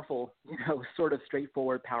very powerful, sort of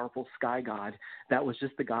straightforward, powerful sky god that was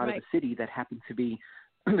just the god of a city that happened to be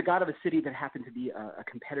the god of a city that happened to be a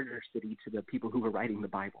competitor city to the people who were writing the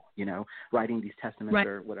Bible, writing these testaments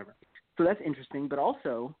or whatever. So that's interesting. But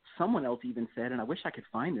also, someone else even said, and I wish I could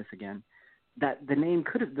find this again, that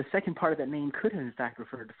the second part of that name could have in fact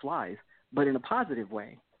referred to flies, but in a positive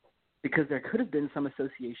way, because there could have been some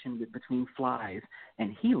association between flies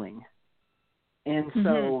and healing. And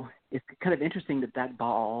so it's kind of interesting that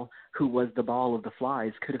Baal, who was the Baal of the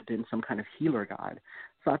flies, could have been some kind of healer god.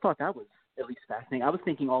 So I thought that was at least fascinating. I was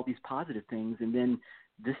thinking all these positive things, and then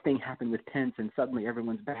this thing happened with tents, and suddenly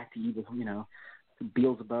everyone's back to evil,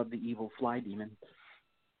 Beelzebub, the evil fly demon.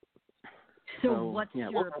 So what's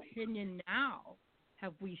your opinion now?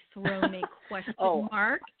 Have we thrown a question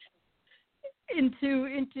mark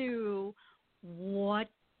into what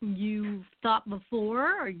you thought before?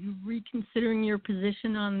 Are you reconsidering your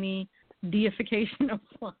position on the deification of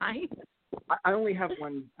flies? I only have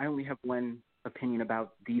one opinion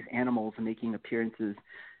about these animals making appearances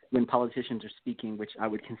when politicians are speaking, which I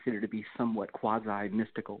would consider to be somewhat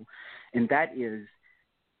quasi-mystical, and that is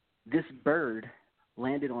this bird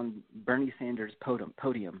landed on Bernie Sanders'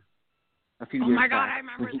 podium a few years back. Oh my God, I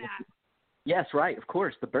remember that. Yes, right. Of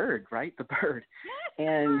course, the bird, right? The bird. Yes,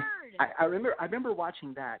 and the bird. I remember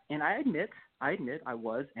watching that, and I admit I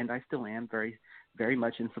was, and I still am very, very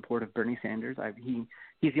much in support of Bernie Sanders.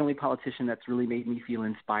 He's the only politician that's really made me feel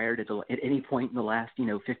inspired at any point in the last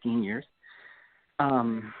 15 years.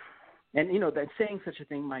 And that saying such a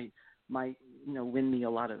thing might win me a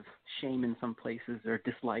lot of shame in some places or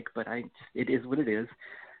dislike, but it is what it is.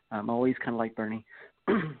 I'm always kind of like Bernie.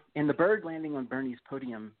 And the bird landing on Bernie's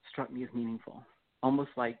podium struck me as meaningful.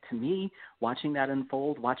 Almost like, to me, watching that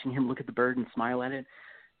unfold, watching him look at the bird and smile at it,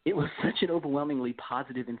 it was such an overwhelmingly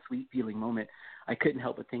positive and sweet feeling moment. I couldn't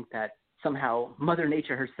help but think that somehow Mother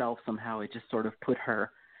Nature herself, it just sort of put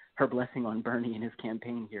her blessing on Bernie in his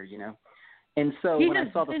campaign here, And so when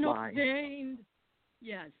I saw the fly,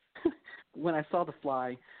 yes. When I saw the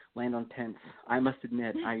fly land on tents, I must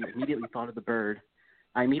admit, I immediately thought of the bird.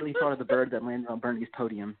 I immediately thought of the bird that landed on Bernie's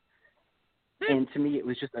podium. And to me, it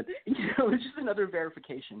was just another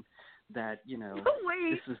verification that,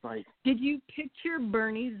 Wait, this was like. Did you picture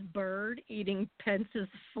Bernie's bird eating Pence's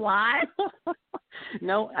fly?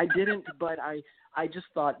 No, I didn't, but I just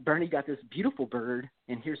thought Bernie got this beautiful bird,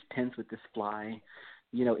 and here's Pence with this fly,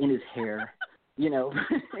 in his hair.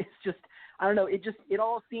 It's just, I don't know, it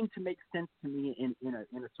all seemed to make sense to me in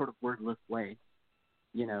a sort of wordless way,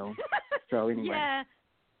 So anyway. Yeah,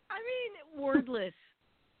 I mean, wordless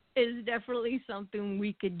is definitely something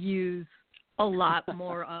we could use a lot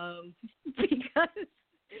more of, because,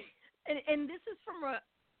 and this is from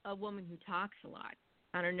a woman who talks a lot.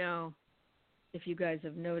 I don't know if you guys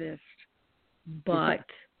have noticed, but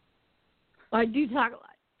I do talk a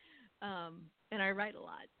lot, and I write a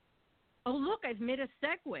lot. Oh, look, I've made a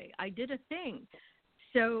segue. I did a thing.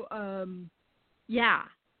 So, yeah.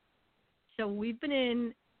 So we've been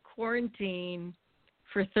in quarantine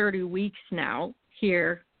for 30 weeks now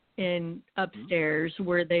here in upstairs,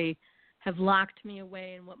 where they have locked me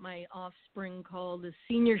away in what my offspring call the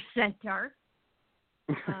senior center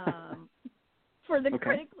for the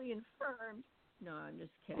critically infirmed. No, I'm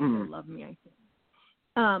just kidding. They love me, I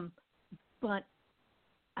think. But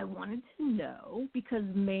I wanted to know, because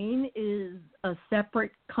Maine is a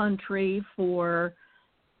separate country for,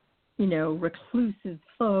 reclusive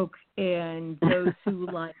folk and those who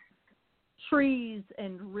like trees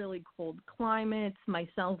and really cold climates,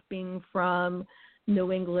 myself being from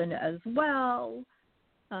New England as well.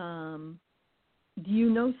 Do you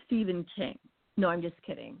know Stephen King? No, I'm just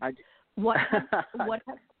kidding. What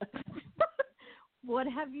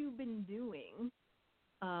have you been doing,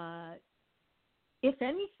 if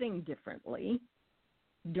anything, differently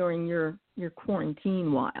during your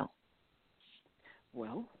quarantine while?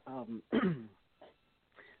 Well,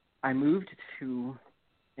 I moved to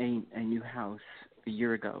a new house a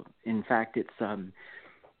year ago. In fact, it's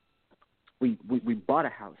we bought a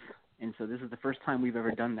house, and so this is the first time we've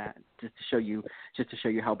ever done that. Just to show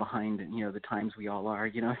you how behind the times we all are.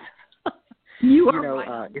 You are right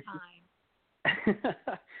on time.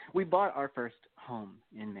 we bought our first home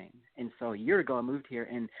in Maine, and so a year ago I moved here,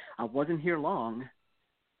 and I wasn't here long.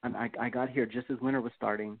 I got here just as winter was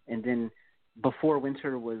starting, and then before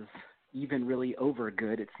winter was even really over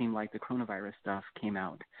good, it seemed like the coronavirus stuff came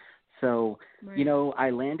out. So, Right. I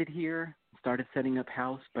landed here, started setting up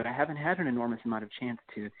house, but I haven't had an enormous amount of chance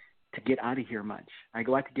to get out of here much. I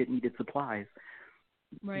go out to get needed supplies,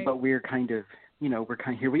 Right. but we're kind of,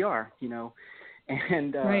 here we are,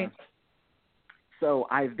 and Right. so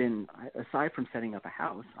I've been, aside from setting up a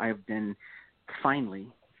house, I've been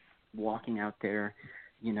finally walking out there,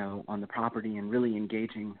 on the property and really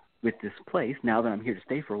engaging with this place now that I'm here to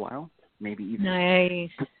stay for a while, maybe even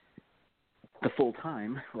Nice. the full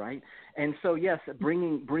time, right? And so, yes,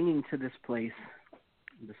 bringing to this place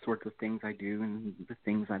the sorts of things I do and the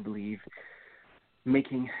things I believe,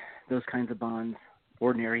 making those kinds of bonds,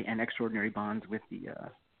 ordinary and extraordinary bonds with the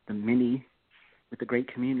great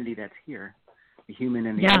community that's here, the human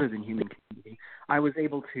and the other than human community. I was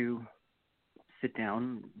able to sit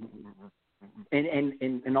down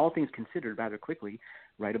and all things considered, rather quickly,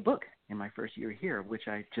 write a book in my first year here, which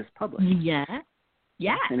I just published. Yeah.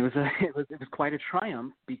 Yeah. And it was quite a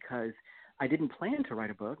triumph because I didn't plan to write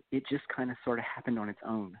a book. It just kind of sort of happened on its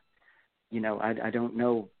own. I don't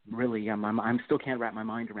know really. I'm still can't wrap my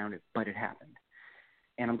mind around it, but it happened,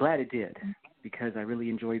 and I'm glad it did because I really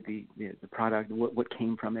enjoyed the product, what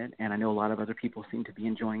came from it, and I know a lot of other people seem to be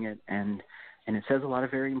enjoying it, and it says a lot of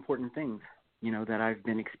very important things, that I've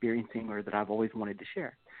been experiencing or that I've always wanted to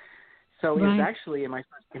share. So Right. It's actually in my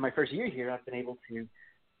first year here,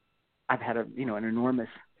 I've had an enormous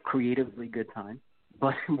creatively good time,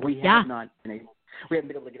 but we haven't been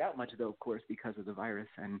able to get out much though, of course, because of the virus.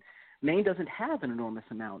 And Maine doesn't have an enormous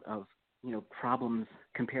amount of, problems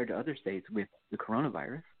compared to other states with the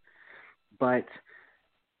coronavirus, but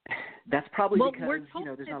that's probably because,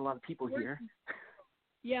 there's not a lot of people here.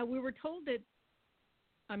 Yeah, we were told that,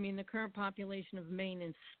 the current population of Maine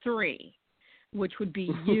is 3, which would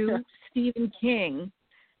be you, Stephen King,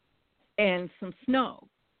 and some snow,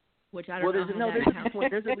 which I don't know.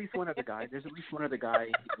 There's at least one other guy. There's at least one other guy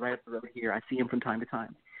right up the road here. I see him from time to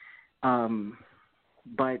time.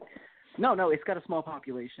 But no, it's got a small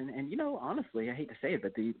population. And, honestly, I hate to say it,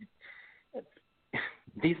 but these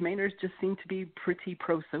Mainers just seem to be pretty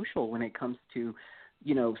pro-social when it comes to,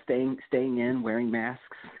 staying in, wearing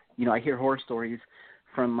masks. I hear horror stories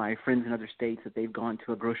from my friends in other states that they've gone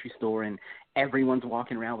to a grocery store and everyone's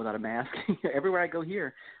walking around without a mask. Everywhere I go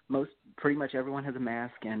here, pretty much everyone has a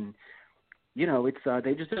mask, and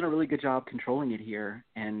they've just done a really good job controlling it here.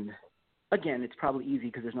 And again, it's probably easy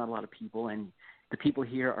because there's not a lot of people, and the people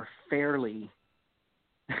here are fairly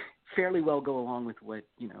well go along with what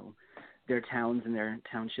their towns and their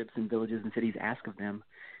townships and villages and cities ask of them.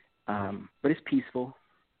 But it's peaceful.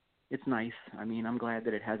 It's nice. I'm glad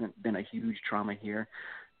that it hasn't been a huge trauma here,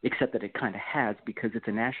 except that it kind of has because it's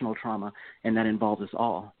a national trauma, and that involves us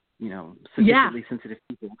all. Sufficiently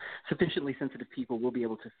sensitive people will be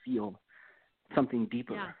able to feel something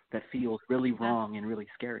deeper that feels really wrong and really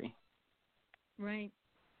scary. Right.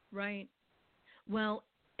 Well,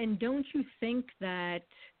 and don't you think that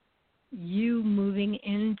you moving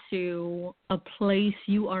into a place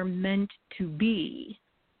you are meant to be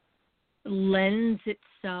lends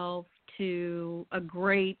itself to a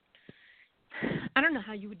great, I don't know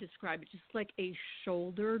how you would describe it, just like a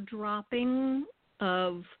shoulder dropping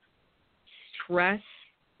of stress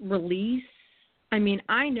release?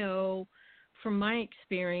 I know from my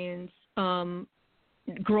experience,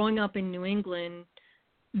 growing up in New England,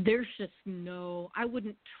 there's just I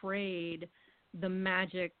wouldn't trade the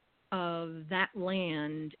magic of that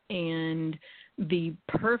land and the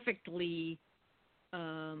perfectly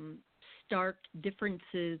stark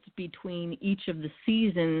differences between each of the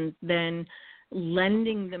seasons than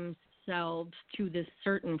lending themselves to this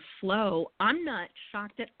certain flow. I'm not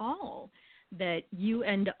shocked at all that you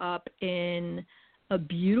end up in a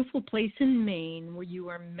beautiful place in Maine where you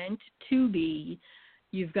are meant to be.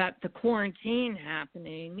 You've got the quarantine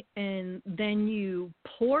happening, and then you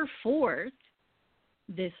pour forth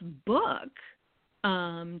this book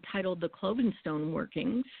titled The Clovenstone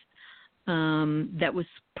Workings that was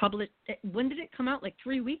published. When did it come out? Like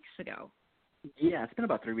 3 weeks ago? Yeah, it's been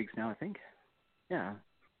about 3 weeks now, I think. Yeah.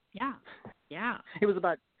 It was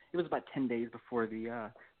about 10 days before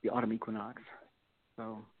the autumn equinox.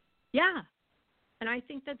 So. Yeah, and I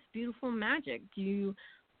think that's beautiful magic.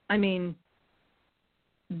 I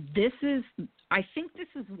think this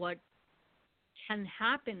is what can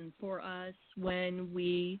happen for us when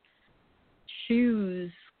we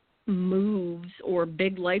choose moves or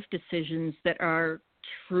big life decisions that are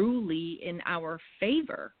truly in our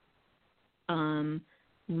favor.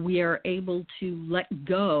 we are able to let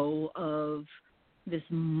go of this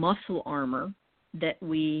muscle armor that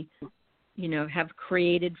we, have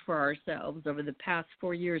created for ourselves over the past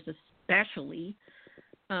 4 years, especially,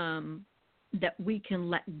 that we can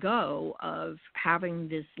let go of having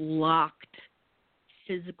this locked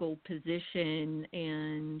physical position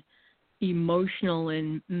and emotional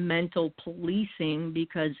and mental policing,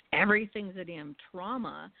 because everything's a damn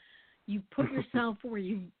trauma. You put yourself where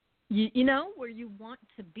you where you want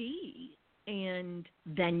to be, and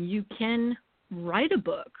then you can write a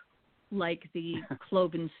book like the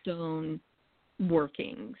Clovenstone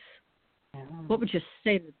workings. What would you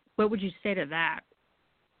say to that?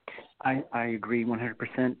 I agree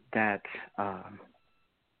 100% that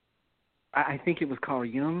I think it was Carl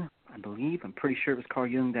Jung, I'm pretty sure it was Carl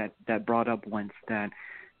Jung that brought up once that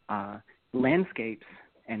landscapes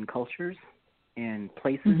and cultures and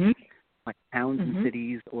places like towns and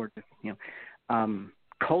cities, or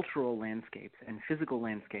cultural landscapes and physical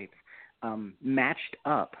landscapes matched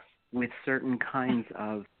up with certain kinds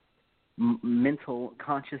of mental,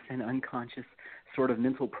 conscious and unconscious sort of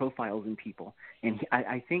mental profiles in people. And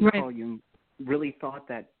I think Carl Jung really thought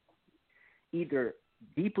that either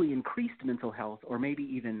deeply increased mental health or maybe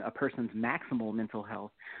even a person's maximal mental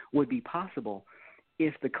health would be possible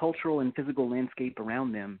if the cultural and physical landscape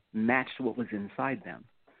around them matched what was inside them.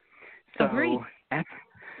 So,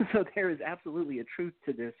 so there is absolutely a truth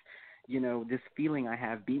to this, this feeling I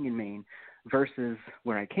have being in Maine versus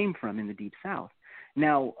where I came from in the Deep South.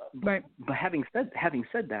 Now, but having said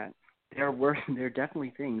that, there are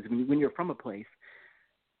definitely things. I mean, when you're from a place,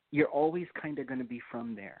 you're always kind of going to be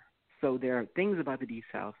from there. So there are things about the Deep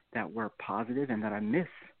South that were positive and that I miss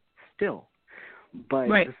still. But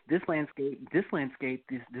this landscape, this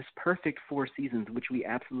perfect 4 seasons, which we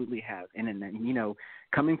absolutely have, and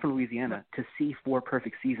coming from Louisiana to see 4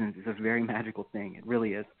 perfect seasons is a very magical thing. It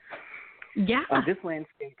really is. Yeah. This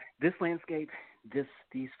landscape,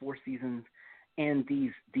 these 4 seasons, and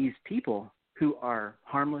these people who are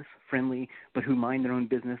harmless, friendly, but who mind their own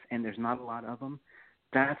business, and there's not a lot of them.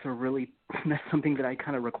 That's something that I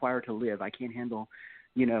kind of require to live. I can't handle,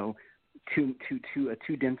 too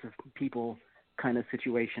dense of people kind of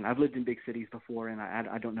situation. I've lived in big cities before, and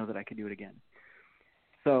I don't know that I could do it again.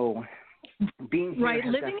 So being here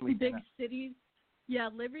has living in big cities. Yeah,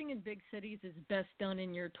 living in big cities is best done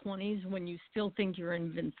in your 20s when you still think you're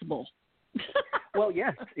invincible. Well,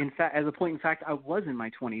 yes. In fact, as a point in fact, I was in my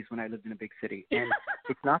 20s when I lived in a big city, and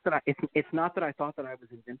it's not that I thought that I was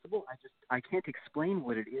invincible. I can't explain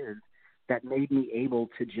what it is that made me able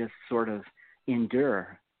to just sort of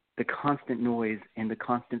endure the constant noise and the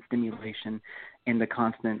constant stimulation and the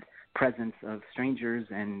constant presence of strangers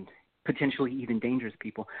and potentially even dangerous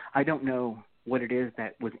people. I don't know what it is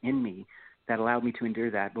that was in me that allowed me to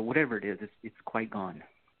endure that, but whatever it is, it's quite gone.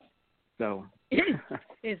 So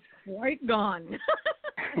it's quite gone.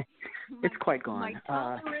 It's quite gone. My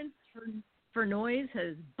tolerance for noise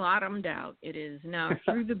has bottomed out. It is now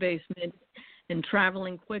through the basement and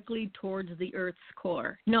traveling quickly towards the Earth's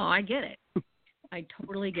core. No, I get it. I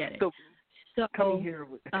totally get it. So coming here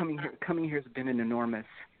has been an enormous.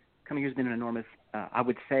 I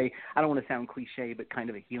would say, I don't want to sound cliche, but kind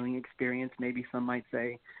of a healing experience, maybe some might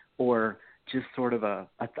say, or just sort of a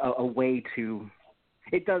way to.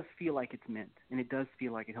 It does feel like it's meant, and it does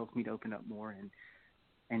feel like it helps me to open up more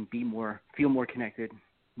and feel more connected,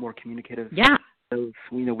 more communicative. Yeah.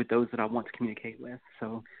 With those that I want to communicate with.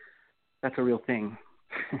 So that's a real thing.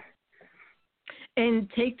 And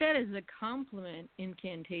take that as a compliment,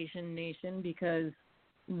 Incantation Nation, because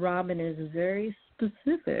Robin is very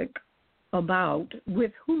specific about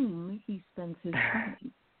with whom he spends his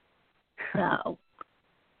time. So,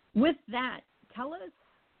 with that, tell us,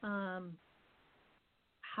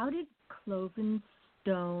 how did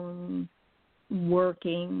Clovenstone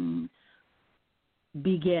workings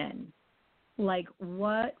begin? Like,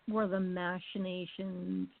 what were the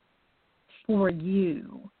machinations for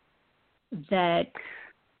you that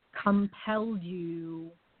compelled you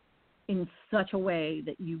in such a way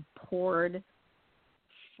that you poured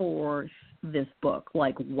forth this book?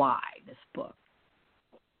 Like, why this book?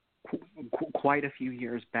 Quite a few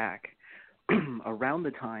years back, around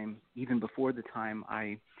the time, even before the time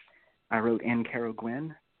I wrote Anne Carroll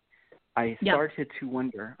Gwynn, I started to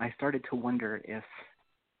wonder if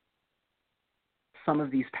some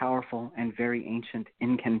of these powerful and very ancient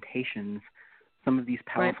incantations, some of these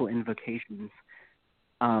powerful invocations,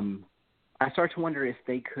 I started to wonder if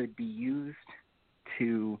they could be used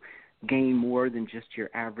to gain more than just your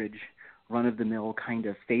average run-of-the-mill kind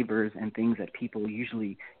of favors and things that people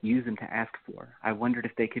usually use them to ask for. I wondered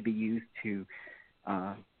if they could be used to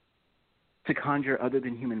to conjure other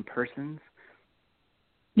than human persons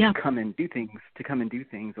Yeah. to come and do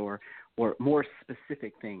things, or more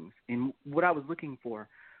specific things. And what I was looking for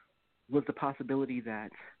was the possibility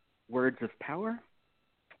that words of power,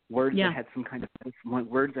 words that had some kind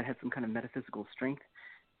of metaphysical strength,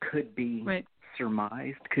 could be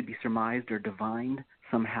surmised or divined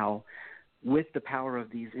somehow with the power of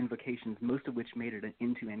these invocations, most of which made it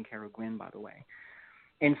into Ankara Gwyn, by the way.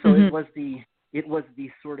 And so it was the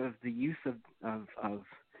sort of the use of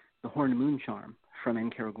the Horned Moon charm from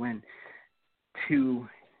Ankara Gwyn to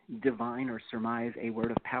divine or surmise a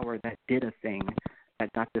word of power that did a thing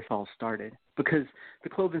that got this all started. Because the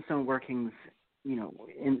Clovenstone workings,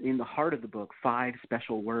 in the heart of the book, 5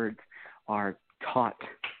 special words are taught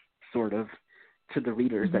sort of to the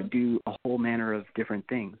readers that do a whole manner of different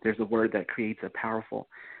things. There's a word that creates a powerful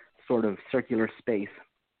sort of circular space,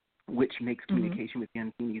 which makes communication with the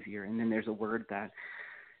unseen easier. And then there's a word that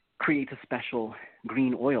creates a special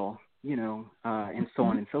green oil, and so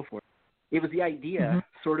on and so forth. It was the idea,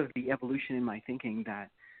 sort of the evolution in my thinking, that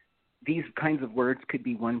these kinds of words could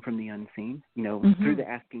be won from the unseen, through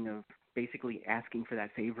the basically asking for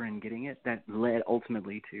that favor and getting it, that led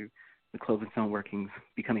ultimately to the Clovenstone workings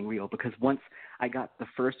becoming real. Because once I got the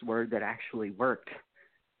first word that actually worked,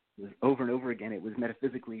 it was over and over again, it was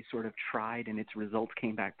metaphysically sort of tried and its results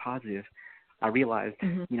came back positive, I realized,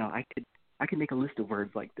 I could make a list of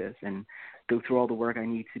words like this and go through all the work I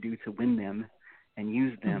need to do to win them and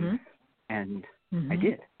use them. And I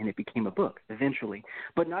did, and it became a book eventually,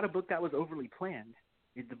 but not a book that was overly planned.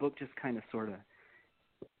 The book just kind of sort of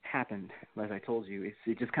happened, as I told you.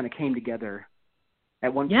 It just kind of came together.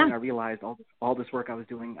 At one point, I realized all this work I was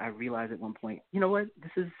doing. I realized at one point, you know what?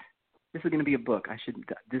 This is going to be a book.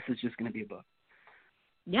 This is just going to be a book.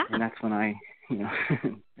 Yeah. And that's when I,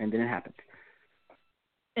 and then it happened.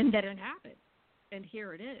 And then it happened, and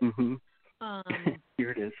here it is.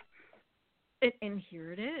 Here it is. And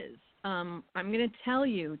here it is. I'm going to tell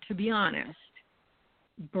you, to be honest,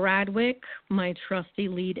 Bradwick, my trusty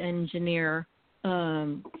lead engineer,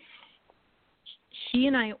 he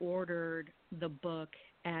and I ordered the book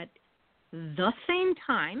at the same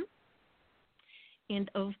time. And,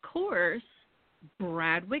 of course,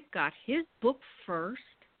 Bradwick got his book first.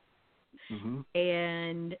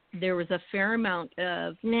 And there was a fair amount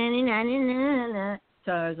of na-na-na-na-na-na.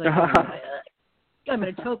 So I was like, I'm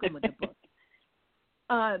going to choke him with the book.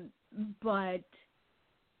 But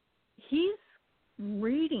he's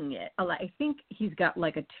reading it. I think he's got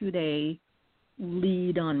like a 2-day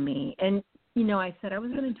lead on me. And, I said I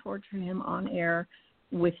was going to torture him on air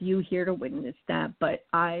with you here to witness that, but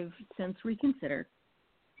I've since reconsidered,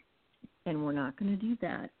 and we're not going to do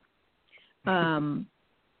that.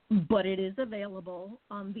 But it is available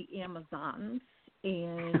on the Amazons,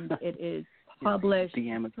 and it is published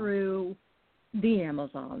through the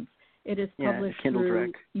Amazons. It is published Kindle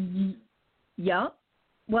through Direct. Yep.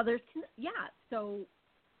 Well, so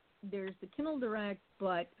there's the Kindle Direct,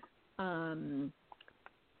 but I'm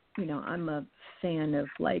a fan of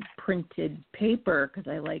like printed paper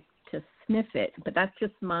because I like to sniff it, but that's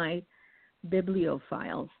just my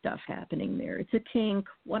bibliophile stuff happening there. It's a kink,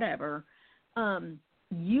 whatever.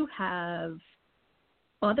 You have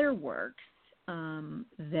other works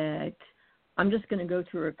that I'm just going to go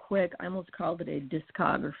through it quick. I almost called it a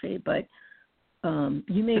discography, but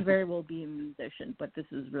you may very well be a musician, but this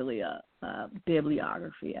is really a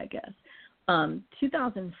bibliography, I guess.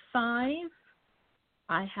 2005,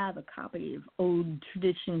 I have a copy of Old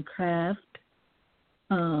Tradition Craft.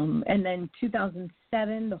 And then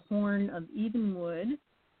 2007, The Horn of Evenwood.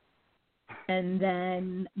 And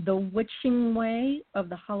then The Witching Way of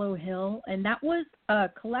the Hollow Hill. And that was a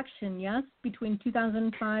collection, yes, between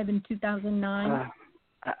 2005 and 2009?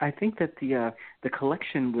 I think that the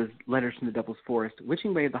collection was Letters from the Devil's Forest.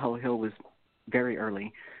 Witching Way of the Hollow Hill was very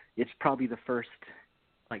early. It's probably the first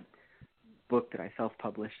book that I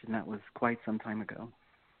self-published, and that was quite some time ago.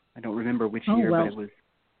 I don't remember which year, but it was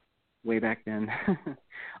way back then.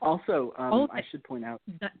 Also, I should point out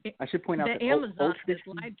the that Amazon Old has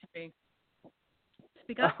Tradition. lied to me.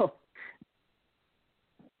 Speak up. Oh.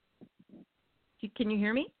 Can you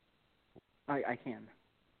hear me? I can.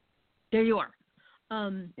 There you are.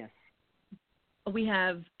 Yes. We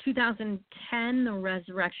have 2010, The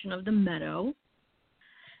Resurrection of the Meadow.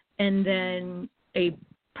 And then a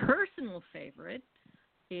personal favorite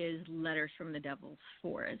is Letters from the Devil's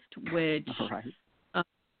Forest, which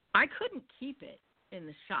I couldn't keep it in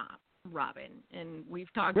the shop, Robin, and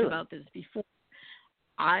we've talked about this before.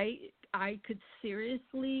 I could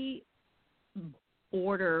seriously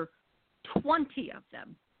order 20 of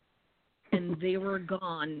them, and they were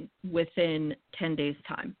gone within 10 days'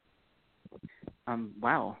 time.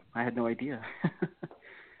 Wow, I had no idea.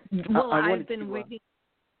 Well, I've been waiting.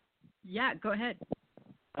 Yeah, go ahead.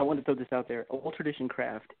 I want to throw this out there. Old Tradition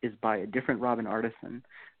Craft is by a different Robin Artisan.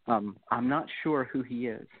 I'm not sure who he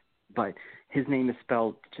is, but his name is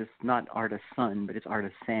spelled just not Artisan, but it's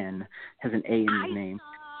Artisan. Has an A in his name.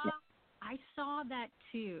 I saw that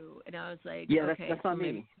too, and I was like, yeah, okay, that's not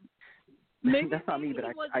me. Maybe that's not me, but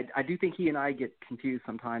I do think he and I get confused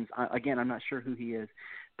sometimes. Again, I'm not sure who he is,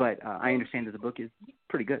 but I understand that the book is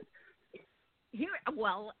pretty good.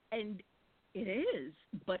 And it is,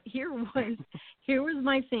 but here was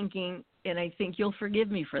my thinking, and I think you'll forgive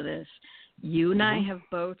me for this. You and I have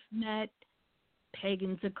both met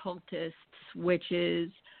pagans, occultists,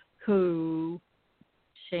 witches who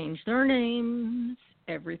change their names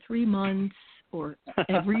every 3 months or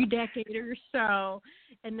every decade or so,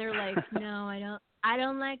 and they're like, no, I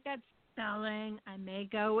don't like that spelling. I may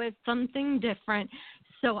go with something different.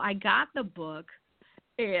 So I got the book,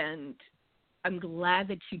 and I'm glad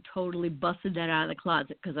that you totally busted that out of the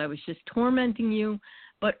closet, because I was just tormenting you.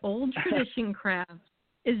 But Old Tradition Craft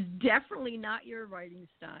is definitely not your writing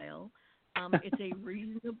style. It's a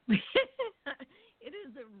it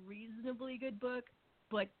is a reasonably good book,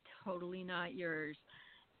 but totally not yours.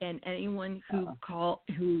 And anyone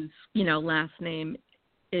whose last name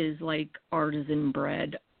is like artisan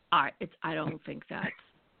bread, I don't think that's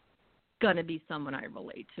gonna be someone I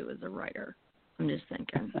relate to as a writer. I'm just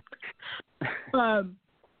thinking.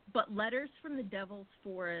 But Letters from the Devil's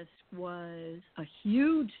Forest was a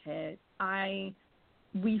huge hit.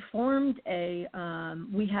 We formed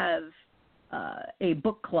we have a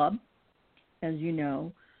book club, as you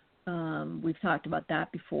know. We've talked about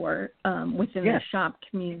that before within the shop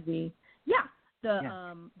community. Yeah,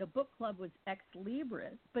 the book club was Ex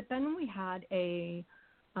Libris, but then we had the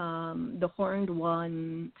Horned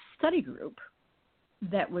One study group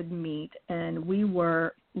that would meet, and we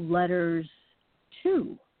were Letters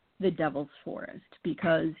to the Devil's Forest,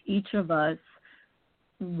 because each of us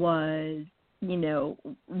was,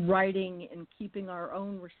 writing and keeping our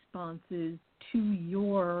own responses to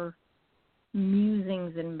your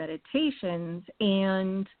musings and meditations,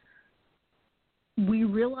 and we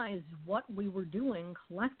realized what we were doing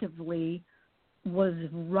collectively was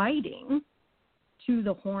writing to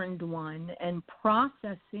the Horned One and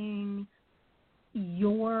processing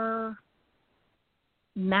your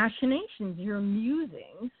machinations, your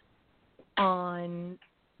musings on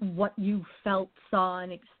what you felt, saw,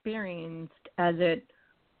 and experienced as it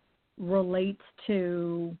relates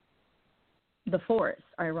to the forest.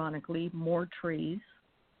 Ironically, more trees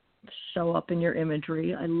show up in your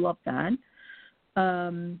imagery. I love that.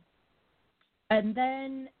 And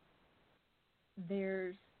then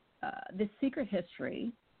there's The Secret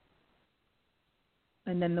History,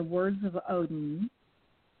 and then The Words of Odin.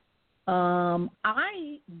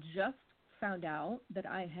 I just found out that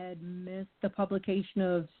I had missed the publication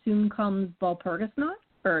of Soon Comes Walpurgisnacht,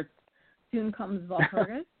 or Soon Comes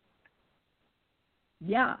Walpurgis.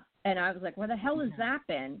 Yeah, and I was like, where the hell has that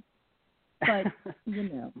been? But,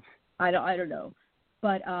 I don't know.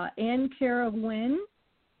 But Anne Cara Wynne,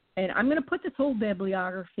 and I'm going to put this whole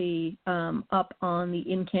bibliography up on the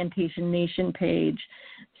Incantation Nation page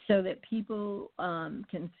so that people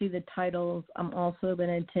can see the titles. I'm also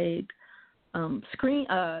going to take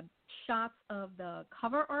shots of the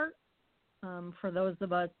cover art for those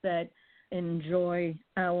of us that enjoy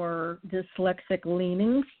our dyslexic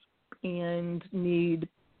leanings and need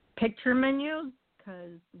picture menus,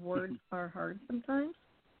 because words are hard sometimes.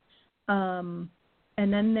 And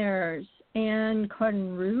then there's Anne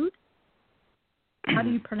Cotton-Rude. How do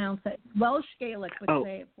you pronounce that? Welsh Gaelic would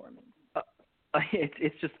say it for me.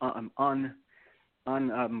 It's just on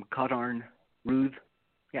Cotton Ruth.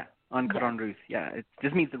 Yeah, on Cotton Ruth. Yeah, it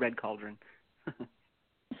just means the red cauldron.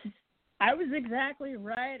 I was exactly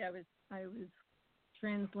right. I was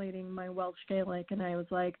translating my Welsh Gaelic, and I was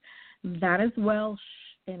like, that is Welsh,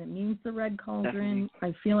 and it means the red cauldron. Definitely.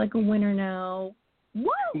 I feel like a winner now. Woo!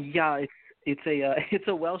 Yeah, it's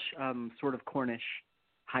a Welsh sort of Cornish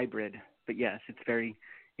hybrid, but yes, it's very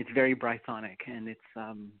Brythonic, and it's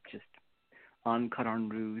just on Cotton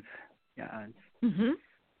Ruth. Yeah,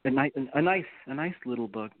 it's a nice little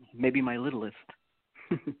book, maybe my littlest.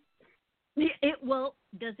 Is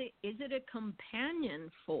it a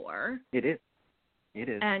companion for? It is.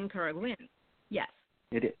 Anne Cara Wynne. Yes.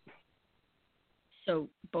 It is. So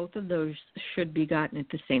both of those should be gotten at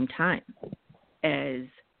the same time as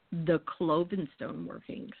the Clovenstone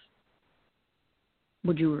workings.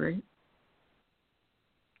 Would you agree?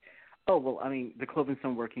 Oh, well, I mean, the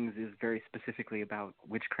Clovenstone workings is very specifically about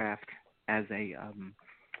witchcraft as an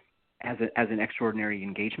extraordinary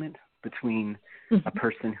engagement, between a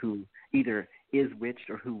person who either is witched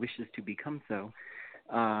or who wishes to become so,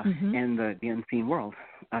 and the unseen world.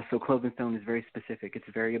 So Clovenstone is very specific. It's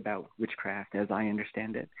very about witchcraft, as I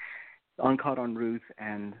understand it. Uncaught on Ruth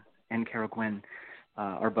and Carol Gwen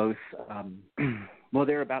are both, well,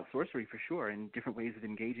 they're about sorcery for sure, and different ways of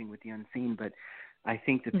engaging with the unseen. But I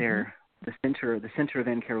think that they're the center of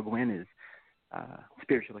Anne Carol Gwen is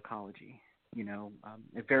spiritual ecology. You know,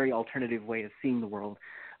 a very alternative way of seeing the world.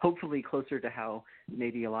 Hopefully, closer to how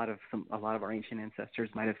maybe a lot of our ancient ancestors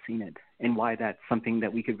might have seen it, and why that's something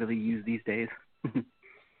that we could really use these days.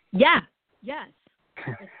 Yes,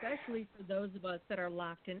 especially for those of us that are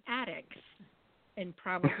locked in attics and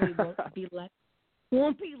probably won't be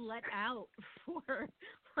let out for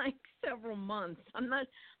like several months. I'm not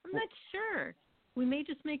sure. We may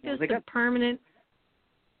just make this a permanent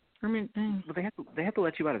thing. Well, they have to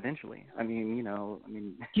let you out eventually. I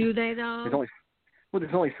mean, do they though?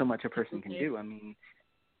 There's only so much a person can do. I mean,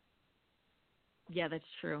 yeah, that's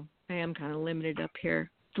true. I am kind of limited up here.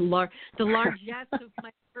 The largesse of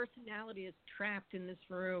my personality is trapped in this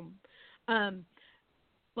room.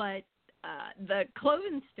 But the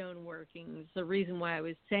Clovenstone workings, the reason why I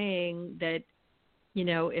was saying that, you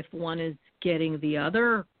know, if one is getting the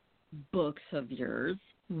other books of yours,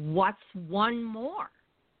 what's one more?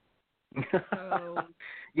 So,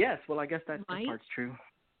 yes, well, I guess that part's true.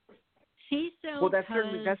 Well, that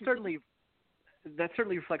certainly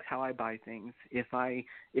reflects how I buy things. If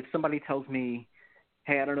somebody tells me,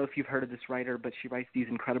 hey, I don't know if you've heard of this writer, but she writes these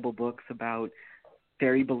incredible books about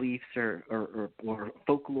fairy beliefs or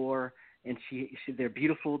folklore, and they're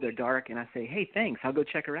beautiful, they're dark, and I say, hey, thanks, I'll go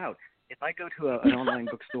check her out. If I go to an online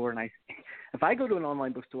bookstore and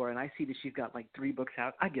I see that she's got like 3 books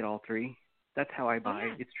out, I get all 3. That's how I buy.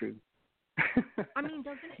 Yeah. It's true. I mean,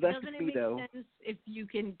 doesn't it make sense if you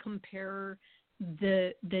can compare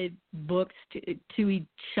the books to each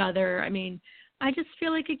other? I mean, I just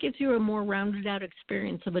feel like it gives you a more rounded out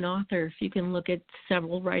experience of an author if you can look at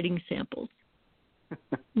several writing samples.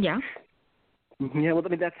 Yeah. Yeah, well, I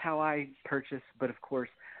mean, that's how I purchase, but of course,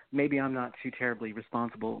 maybe I'm not too terribly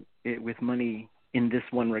responsible with money in this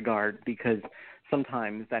one regard, because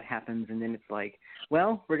sometimes that happens and then it's like,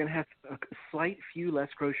 well, we're going to have a slight few less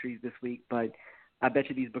groceries this week, but I bet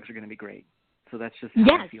you these books are going to be great. So that's just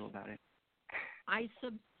how I feel about it. I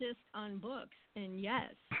subsist on books, and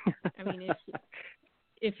yes, I mean,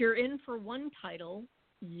 if you're in for one title,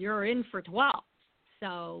 you're in for 12.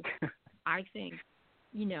 So I think,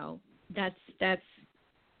 you know, that's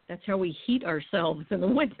how we heat ourselves in the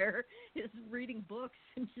winter, is reading books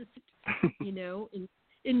and just, you know,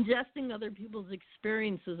 ingesting other people's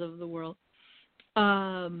experiences of the world.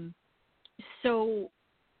 So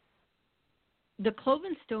the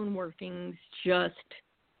Clovenstone workings just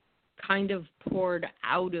kind of poured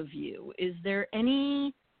out of you. Is there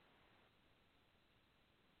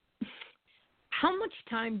how much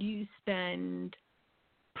time do you spend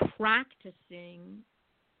practicing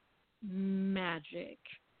magic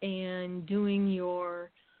and doing your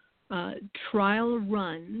trial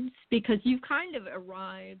runs? Because you've kind of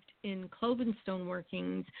arrived in Clovenstone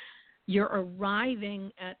workings, you're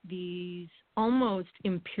arriving at these almost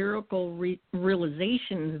empirical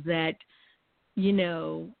realizations that, you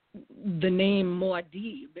know, the name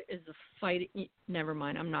Muad'Dib is a fight. Never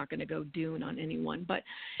mind, I'm not going to go Dune on anyone, but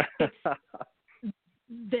it's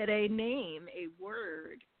that a name, a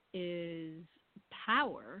word, is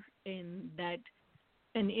power, and that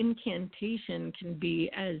an incantation can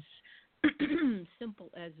be as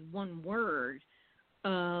simple as one word.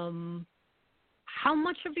 How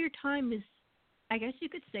much of your time is, I guess you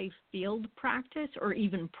could say, field practice or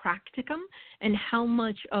even practicum, and how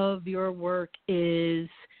much of your work is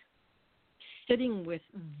sitting with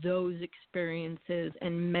those experiences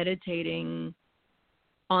and meditating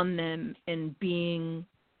on them and being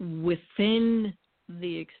within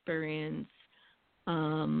the experience,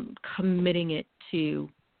 committing it to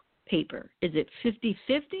paper? Is it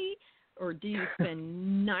 50-50, or do you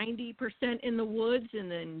spend 90% in the woods and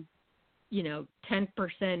then, you know,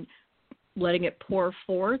 10% letting it pour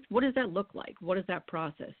forth? What does that look like? What does that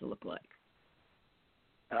process look like?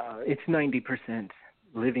 It's 90%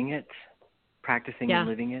 living it, practicing and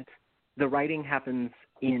living it. The writing happens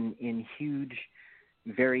in huge,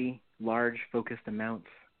 very large, focused amounts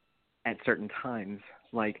at certain times.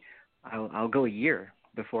 Like, I'll go a year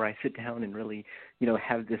before I sit down and really, you know,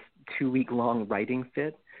 have this 2-week-long writing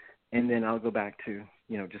fit, and then I'll go back to,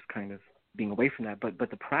 you know, just kind of being away from that. But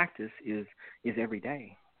the practice is every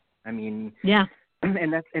day. I mean, yeah,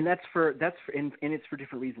 and it's for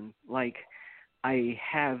different reasons. Like, I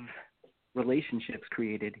have relationships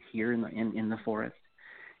created here in the forest,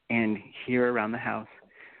 and here around the house.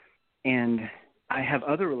 And I have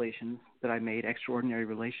other relations that I made, extraordinary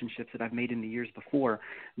relationships that I've made in the years before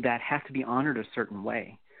that have to be honored a certain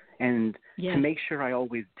way. And to make sure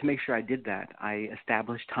I did that, I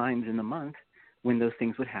established times in the month when those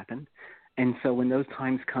things would happen. And so when those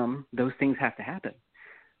times come, those things have to happen.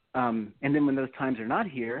 And then when those times are not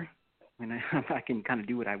here, and I can kind of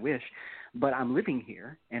do what I wish, but I'm living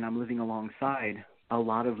here and I'm living alongside a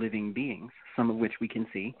lot of living beings, some of which we can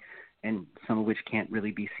see and some of which can't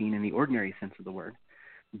really be seen in the ordinary sense of the word.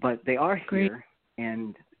 But they are here,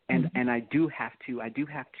 and I do have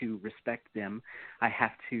to respect them. I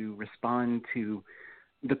have to respond to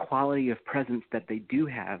the quality of presence that they do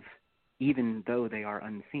have, even though they are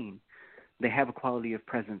unseen. They have a quality of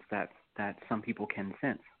presence that some people can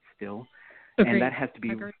sense still. Agreed. And that has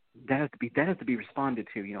to be responded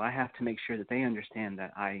to. You know, I have to make sure that they understand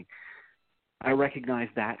that I recognize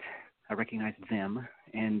that, I recognize them,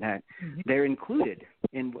 and that they're included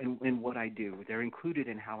in what I do. They're included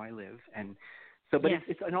in how I live, and so. But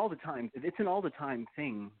it's an all the time. It's an all the time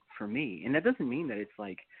thing for me, and that doesn't mean that it's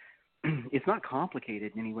like it's not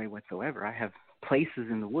complicated in any way whatsoever. I have places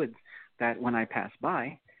in the woods that when I pass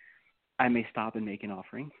by, I may stop and make an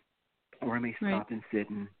offering, or I may stop and sit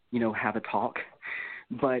and have a talk.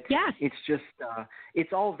 But it's just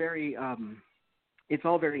it's all very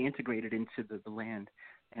integrated into the land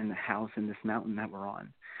and the house and this mountain that we're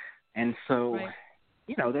on. And so,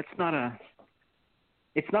 that's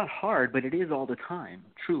it's not hard, but it is all the time,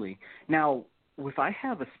 truly. Now, if I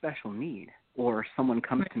have a special need or someone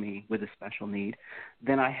comes to me with a special need,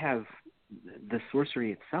 then I have the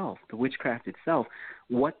sorcery itself, the witchcraft itself,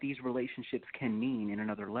 what these relationships can mean in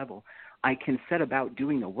another level. I can set about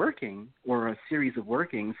doing a working or a series of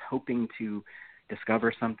workings hoping to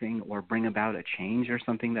discover something or bring about a change or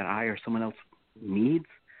something that I or someone else needs.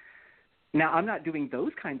 Now, I'm not doing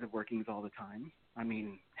those kinds of workings all the time. I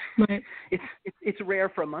mean, it's rare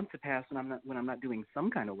for a month to pass when I'm not doing some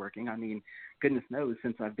kind of working. I mean, goodness knows,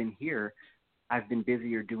 since I've been here, I've been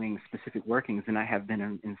busier doing specific workings than I have been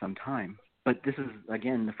in some time. But this is,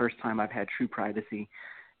 again, the first time I've had true privacy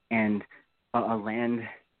and a land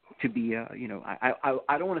to be, I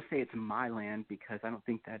don't want to say it's my land because I don't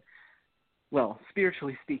think that, well,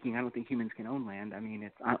 spiritually speaking, I don't think humans can own land. I mean,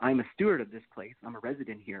 I'm a steward of this place. I'm a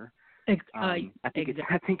resident here. I think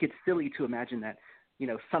it's silly to imagine that,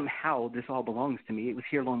 somehow this all belongs to me. It was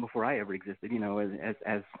here long before I ever existed,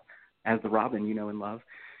 as the robin, in love.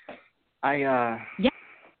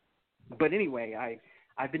 But anyway,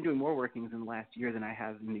 I've been doing more workings in the last year than I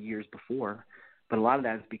have in the years before. But a lot of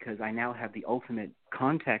that is because I now have the ultimate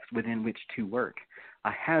context within which to work.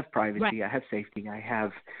 I have privacy, I have safety, I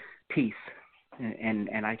have peace, and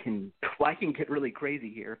I can get really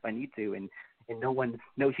crazy here if I need to, and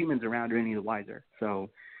no humans around are any the wiser. So,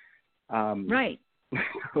 a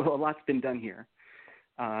lot's been done here.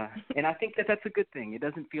 And I think that that's a good thing. It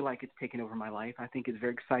doesn't feel like it's taken over my life. I think it's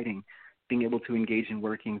very exciting being able to engage in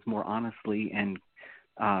workings more honestly and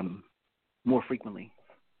more frequently.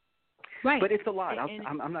 Right. But it's a lot.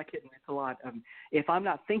 I'm not kidding. It's a lot. If I'm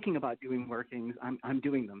not thinking about doing workings, I'm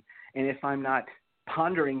doing them. And if I'm not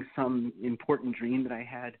pondering some important dream that I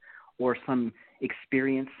had or some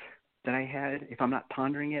experience that I had, if I'm not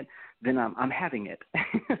pondering it, then I'm having it.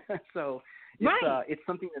 So it's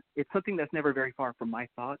something that's never very far from my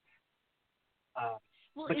thoughts.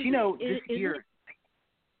 But this year,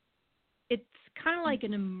 it's kind of like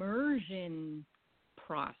an immersion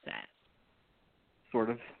process.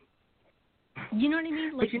 Sort of. You know what I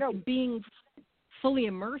mean? Like being fully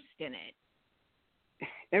immersed in it.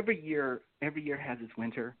 Every year has its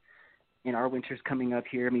winter, and our winter's coming up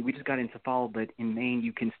here. I mean, we just got into fall, but in Maine,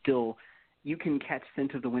 you can catch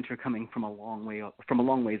scent of the winter coming from a long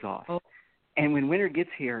ways off. Oh. And when winter gets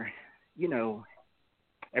here,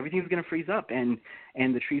 everything's going to freeze up, and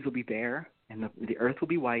the trees will be bare, and the earth will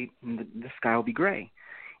be white, and the sky will be gray,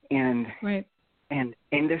 and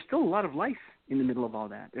there's still a lot of life in the middle of all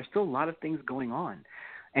that. There's still a lot of things going on,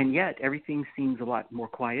 and yet everything seems a lot more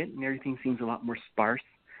quiet, and everything seems a lot more sparse,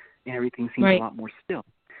 and everything seems a lot more still.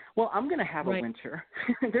 Well, I'm going to have a winter.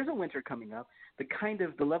 There's a winter coming up.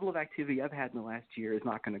 The level of activity I've had in the last year is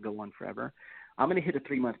not going to go on forever. I'm going to hit a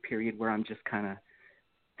 3-month period where I'm just kind of,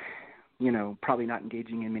 probably not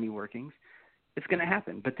engaging in many workings. It's going to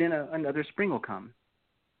happen. But then another spring will come,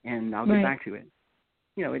 and I'll get back to it.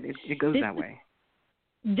 It goes that way.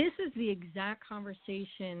 This is the exact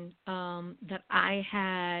conversation that I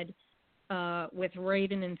had with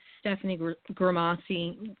Raiden and Stephanie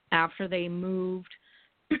Grimassi after they moved.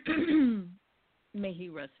 May he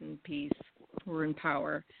rest in peace or in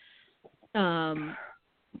power.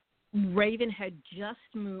 Raven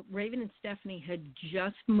and Stephanie had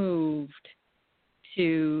just moved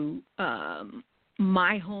to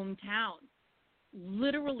my hometown,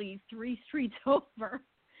 literally 3 streets over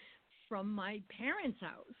from my parents'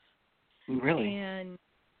 house. Really? And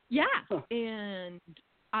and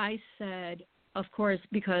I said, of course,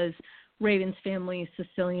 because Raven's family is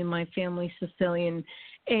Sicilian, my family's Sicilian,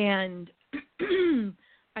 and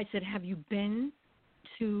I said, have you been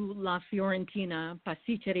to La Fiorentina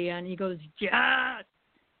Pasticceria? And he goes, yes.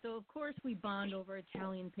 So, of course, we bond over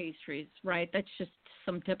Italian pastries, right? That's just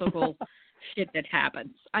some typical shit that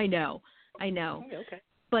happens. I know. Okay.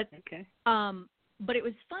 But but it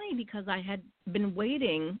was funny because I had been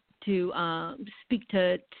waiting to speak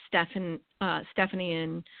to Stephanie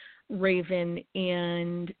and Raven,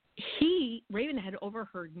 and Raven had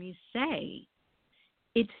overheard me say,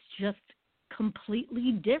 it's just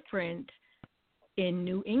completely different in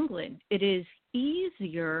New England. It is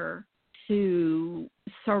easier to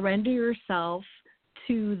surrender yourself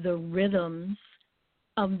to the rhythms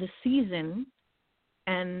of the season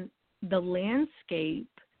and the landscape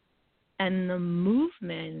and the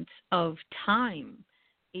movement of time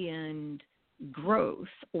and growth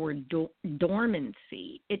or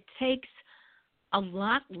dormancy. It takes a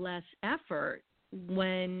lot less effort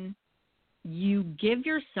when you give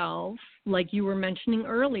yourself, like you were mentioning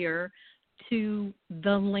earlier, to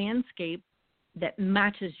the landscape that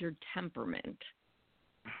matches your temperament.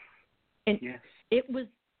 And it was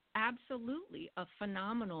absolutely a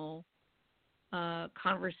phenomenal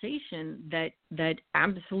conversation that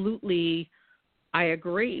absolutely I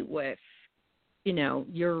agree with,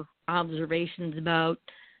 your observations about,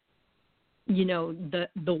 the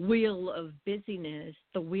wheel of busyness,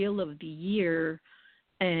 the wheel of the year,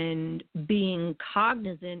 and being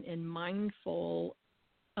cognizant and mindful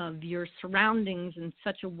of your surroundings in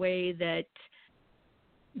such a way that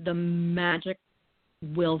the magic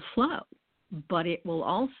will flow, but it will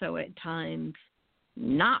also at times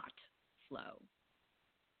not flow.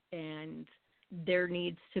 And there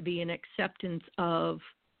needs to be an acceptance of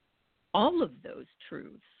all of those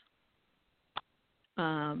truths.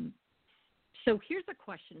 So here's a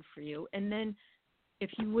question for you, and then if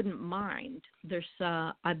you wouldn't mind, there's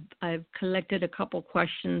I've collected a couple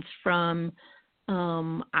questions from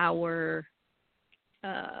our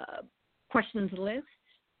questions list.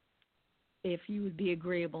 If you would be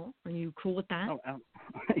agreeable, are you cool with that?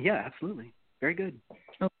 Yeah, absolutely. Very good.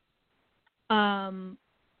 Okay. And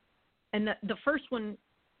the first one,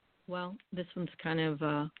 well, this one's kind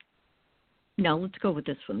of no, let's go with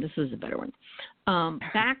this one. This is a better one.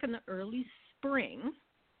 Back in the early spring,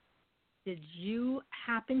 did you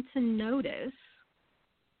happen to notice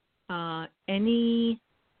any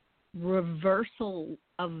reversal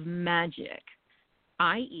of magic,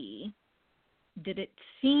 i.e., did it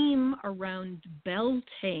seem around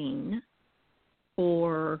Beltane,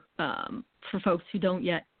 or for folks who don't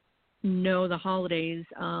yet know the holidays,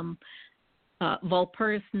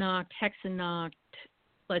 Walpurgisnacht, Hexennacht,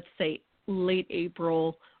 let's say late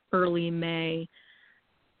April, early May,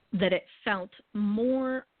 that it felt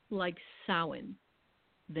more like Samhain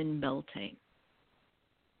than Beltane?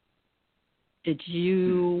 Did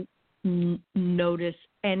you notice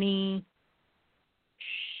any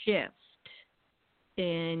shift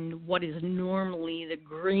in what is normally the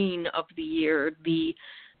green of the year, the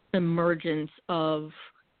emergence of,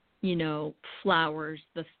 flowers,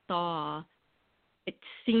 the thaw? It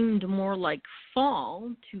seemed more like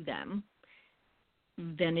fall to them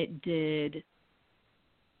than it did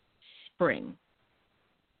spring.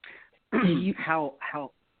 How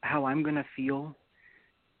I'm going to feel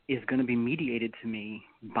is going to be mediated to me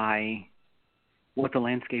by what the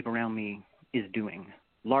landscape around me is doing,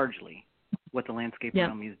 largely what the landscape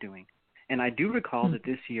around me is doing. And I do recall that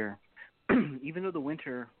this year, even though the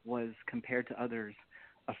winter was, compared to others,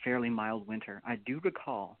 a fairly mild winter, I do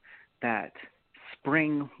recall that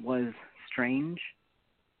spring was strange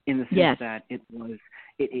in the sense that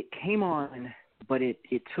it came on, but it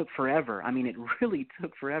took forever. I mean, it really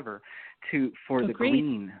took forever for the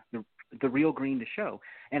green, the real green to show.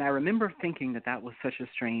 And I remember thinking that was such a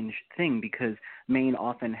strange thing because Maine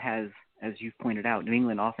often has, as you've pointed out, New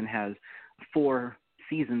England often has 4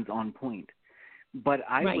 seasons on point. But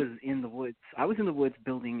I was in the woods. I was in the woods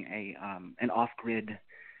building an off-grid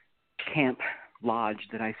camp lodge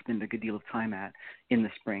that I spend a good deal of time at in the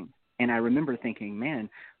spring. And I remember thinking, man,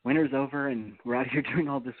 winter's over and we're out here doing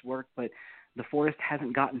all this work, but the forest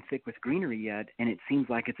hasn't gotten thick with greenery yet, and it seems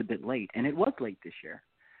like it's a bit late. And it was late this year.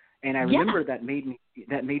 And I remember that made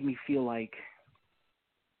me feel like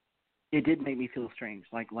it did make me feel strange,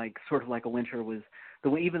 like sort of like a winter was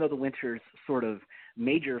even though the winter's sort of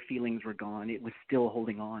major feelings were gone, it was still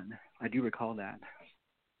holding on. I do recall that.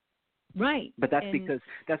 Right. But that's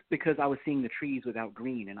because I was seeing the trees without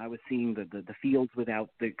green, and I was seeing the fields without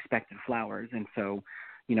the expected flowers, and so,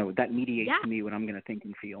 you know, that mediates to me what I'm going to think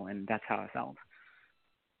and feel, and that's how I felt.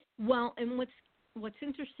 Well, and what's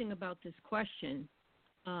interesting about this question,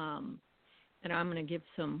 and I'm going to give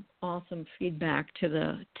some awesome feedback to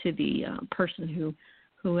the person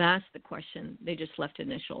who asked the question. They just left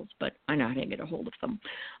initials, but I know how to get a hold of them.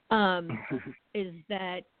 Is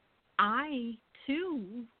that I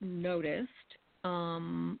too noticed,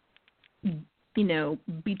 you know,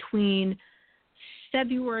 between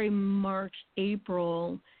February, March,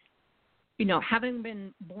 April, you know, having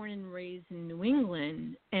been born and raised in New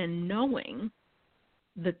England and knowing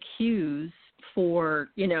the cues for,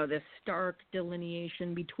 you know, this stark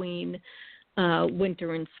delineation between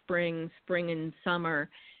winter and spring, spring and summer,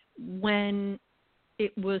 when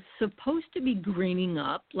it was supposed to be greening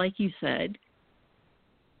up, like you said,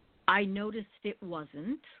 I noticed it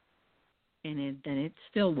wasn't, and then it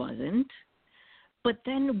still wasn't. But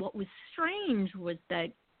then what was strange was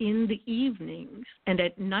that in the evenings and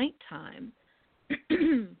at nighttime,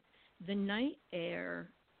 the night air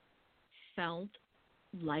felt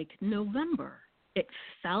like November. It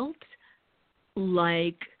felt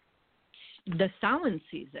like the Samhain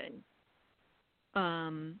season,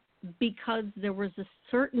 because there was a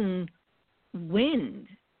certain wind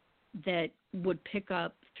that would pick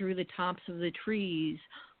up through the tops of the trees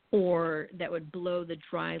or that would blow the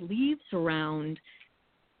dry leaves around.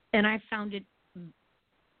 And I found it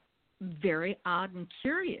very odd and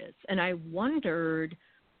curious. And I wondered,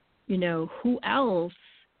 you know, who else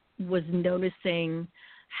was noticing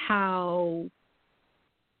how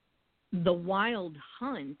the wild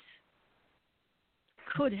hunt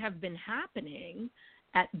could have been happening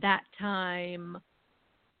at that time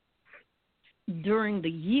during the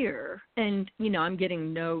year. And, you know, I'm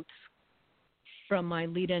getting notes from my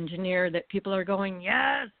lead engineer that people are going,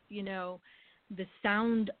 yes, you know, the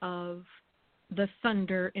sound of the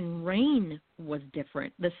thunder and rain was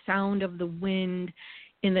different. The sound of the wind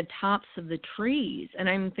in the tops of the trees. And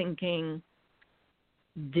I'm thinking,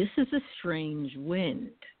 this is a strange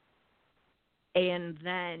wind. And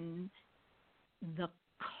then the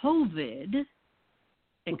COVID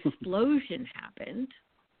explosion happened.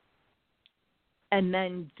 And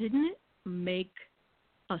then didn't it make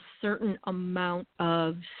a certain amount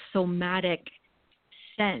of somatic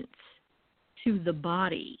sense to the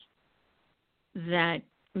body that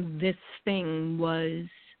this thing was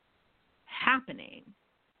happening,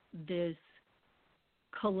 this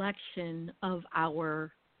collection of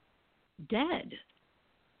our dead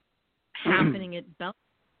happening at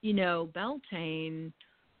Beltane,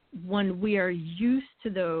 when we are used to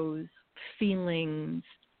those feelings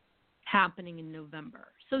happening in November.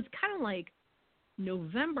 So it's kind of like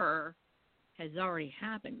November has already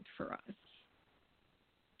happened for us.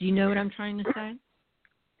 Do you know what I'm trying to say?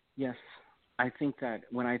 Yes. I think that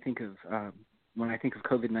when I think of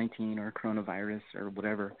COVID-19 or coronavirus or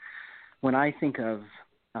whatever, when I think of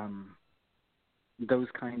those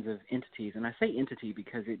kinds of entities, and I say entity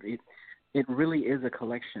because it really is a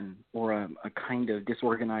collection or a kind of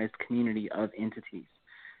disorganized community of entities.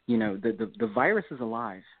 You know, the virus is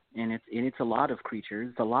alive, and it's a lot of creatures,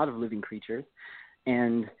 it's a lot of living creatures,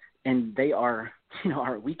 and they are, you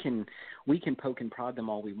know, we can poke and prod them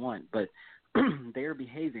all we want, but they are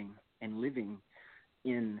behaving and living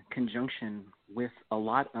in conjunction with a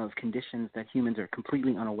lot of conditions that humans are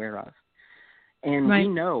completely unaware of. And right.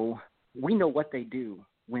 we know what they do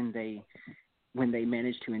when they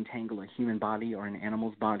manage to entangle a human body or an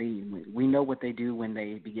animal's body. We know what they do when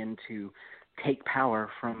they begin to take power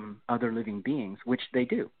from other living beings, which they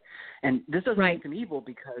do. And this doesn't right. make them evil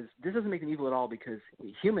at all, because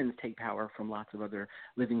humans take power from lots of other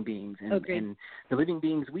living beings. And the living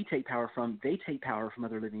beings we take power from, they take power from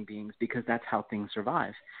other living beings, because that's how things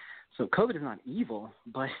survive. So COVID is not evil,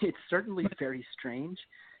 but it's certainly very strange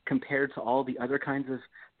compared to all the other kinds of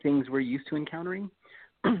things we're used to encountering.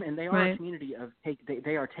 And they are a community of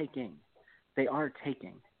they are taking. They are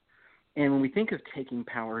taking. And when we think of taking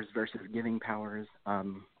powers versus giving powers,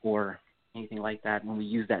 or anything like that, when we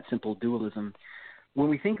use that simple dualism, when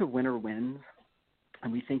we think of winter winds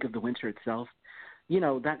and we think of the winter itself, you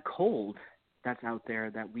know, that cold that's out there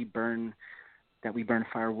that we burn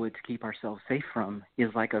firewood to keep ourselves safe from is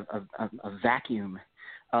like a vacuum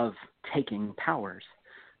of taking powers.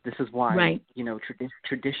 This is why, you know,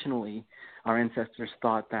 traditionally our ancestors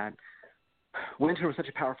thought that winter was such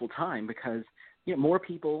a powerful time, because more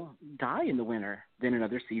people die in the winter than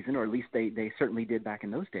another season, or at least they certainly did back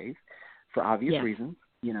in those days, for obvious reasons,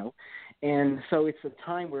 And so it's a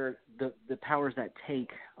time where the powers that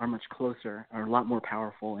take are much closer, are a lot more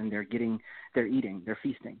powerful, and they're eating, they're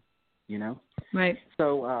feasting, Right.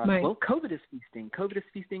 So, well, COVID is feasting. COVID is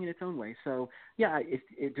feasting in its own way. So, yeah,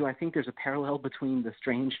 do I think there's a parallel between the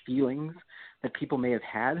strange feelings that people may have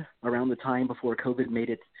had around the time before COVID made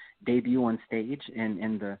its debut on stage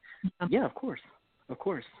and the yeah, of course.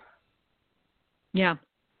 Yeah.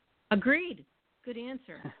 Agreed. Good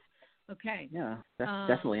answer. Okay. Yeah,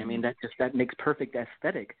 definitely. I mean, that makes perfect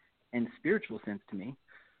aesthetic and spiritual sense to me.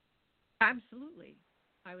 Absolutely.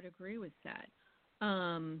 I would agree with that.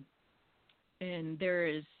 And there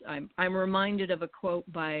is, I'm reminded of a quote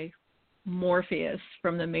by Morpheus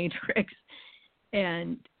from The Matrix,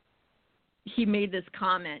 and he made this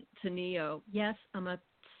comment to Neo. Yes, I'm a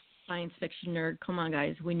science fiction nerd. Come on,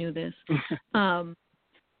 guys, we knew this. The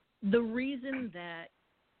reason that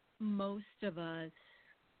most of us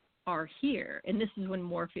are here, and this is when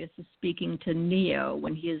Morpheus is speaking to Neo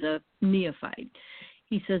when he is a neophyte.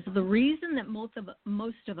 He says, the reason that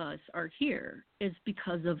most of us are here is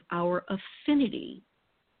because of our affinity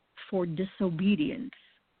for disobedience.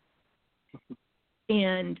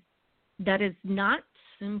 And that is not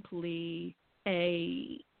simply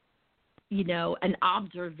an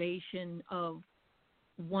observation of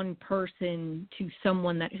one person to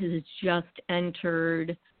someone that has just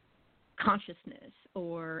entered consciousness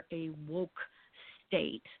or a woke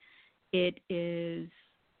state. It is,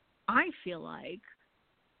 I feel like,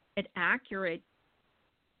 an accurate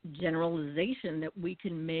generalization that we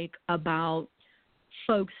can make about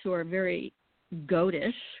folks who are very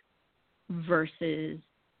goatish versus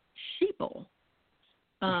sheeple.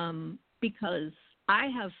 Because I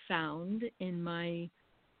have found in my,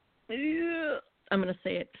 I'm going to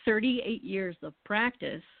say it, 38 years of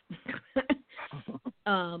practice,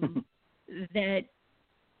 that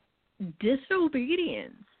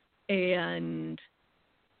disobedience and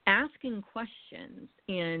asking questions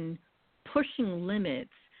and pushing limits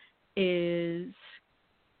is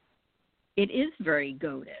very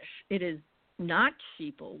goatish. It is not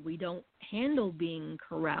sheeple. We don't handle being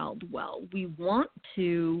corralled well. We want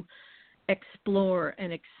to explore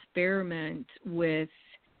and experiment with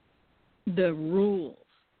the rules,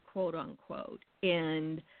 quote unquote,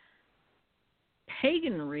 and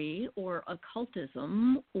paganry or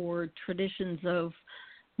occultism or traditions of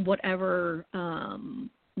whatever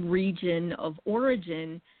region of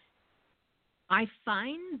origin, I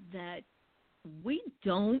find that we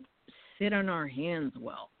don't sit on our hands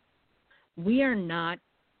well. We are not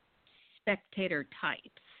spectator types.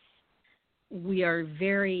 We are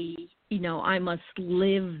very, I must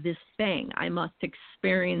live this thing. I must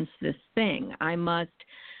experience this thing. I must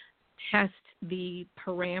test the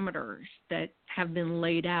parameters that have been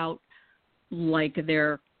laid out like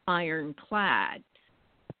they're ironclad.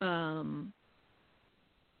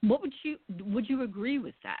 What would you agree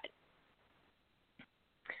with that?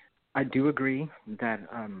 I do agree that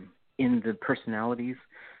in the personalities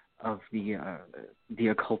of the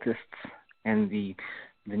occultists and the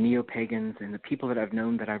neo-pagans and the people that I've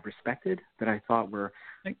known that I've respected, that I thought were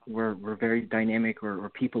very dynamic or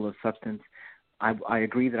people of substance, I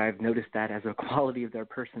agree that I've noticed that as a quality of their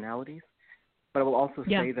personalities. But I will also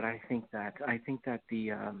say that I think that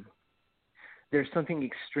the there's something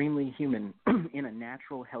extremely human in a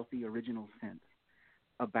natural, healthy, original sense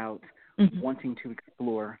about wanting to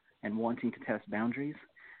explore and wanting to test boundaries.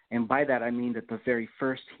 And by that, I mean that the very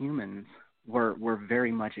first humans were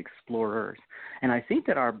very much explorers. And I think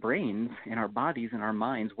that our brains and our bodies and our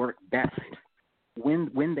minds work best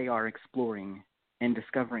when they are exploring and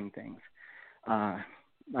discovering things. I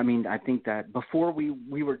think that before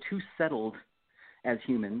we were too settled as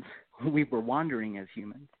humans, we were wandering as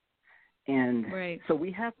humans. And so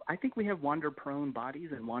I think we have wander-prone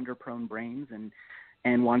bodies and wander-prone brains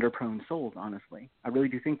and wander-prone souls, honestly. I really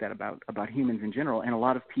do think that about humans in general. And a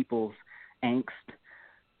lot of people's angst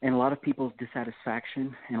and a lot of people's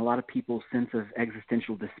dissatisfaction and a lot of people's sense of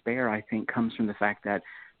existential despair, I think, comes from the fact that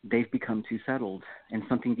they've become too settled and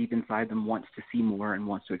something deep inside them wants to see more and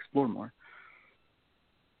wants to explore more.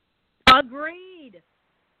 Agreed.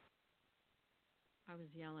 I was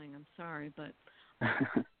yelling. I'm sorry, but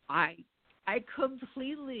I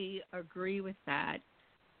completely agree with that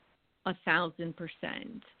 1,000%.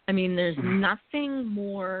 I mean, there's nothing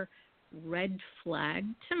more red flag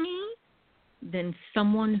to me than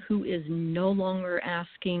someone who is no longer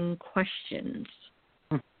asking questions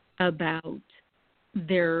about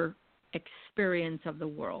their experience of the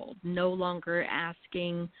world, no longer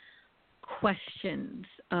asking questions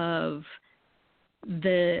of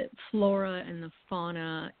the flora and the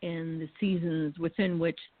fauna and the seasons within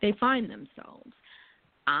which they find themselves.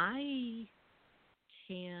 I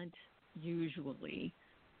can't usually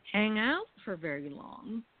hang out for very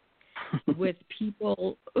long with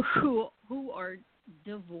people who are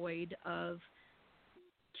devoid of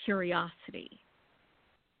curiosity,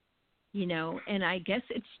 and I guess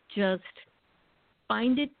it's just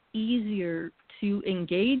find it easier to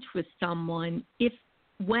engage with someone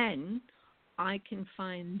when I can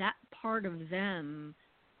find that part of them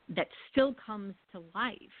that still comes to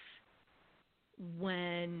life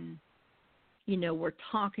when, we're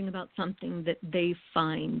talking about something that they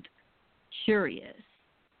find curious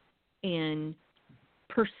and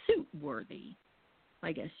pursuit worthy,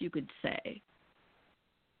 I guess you could say.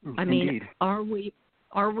 I mean, Indeed. are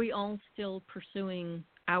we all still pursuing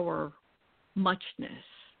our muchness?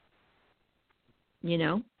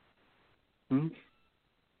 Mm-hmm.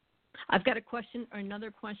 I've got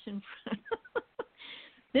another question.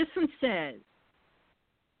 This one says,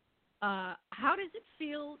 how does it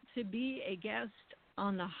feel to be a guest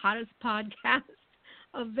on the hottest podcast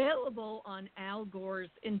available on Al Gore's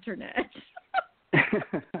internet?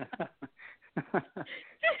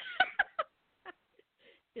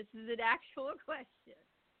 This is an actual question.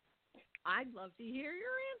 I'd love to hear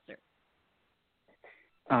your answer.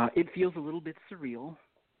 It feels a little bit surreal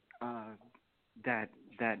that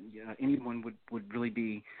anyone would really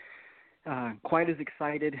be quite as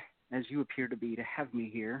excited as you appear to be to have me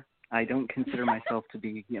here. I don't consider myself to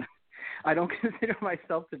be,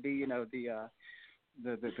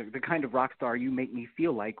 the kind of rock star you make me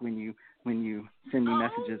feel like when you send me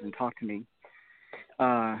messages and talk to me.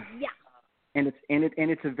 Yeah. And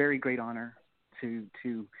it's a very great honor to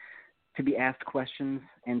be asked questions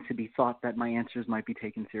and to be thought that my answers might be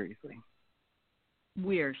taken seriously.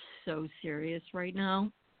 We're so serious right now.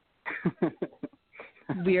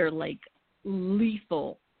 We are like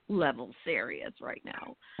lethal level serious right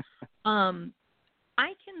now.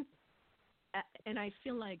 I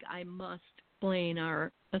feel like I must explain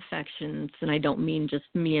our affections, and I don't mean just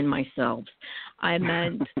me and myself. I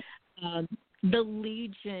meant the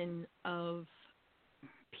legion of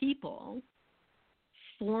people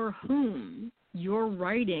for whom your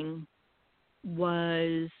writing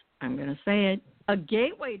was, I'm going to say it, a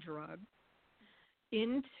gateway drug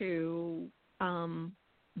into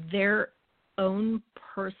their own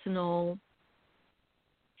personal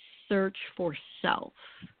search for self.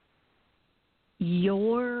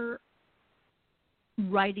 Your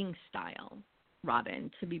writing style,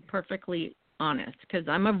 Robin, to be perfectly honest, because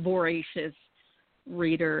I'm a voracious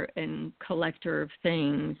reader and collector of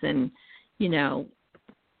things, and,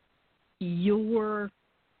 your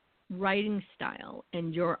writing style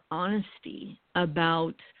and your honesty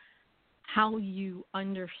about how you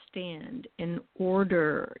understand and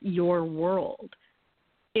order your world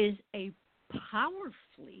is a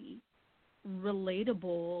powerfully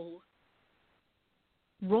relatable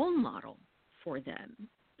role model for them.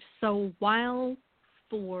 So while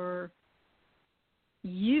for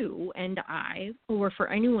you and I, or for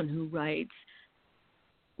anyone who writes,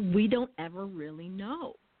 we don't ever really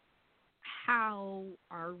know how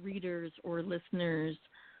our readers or listeners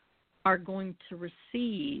are going to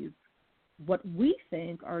receive what we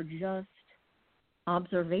think are just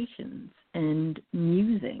observations and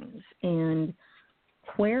musings and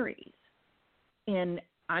queries. And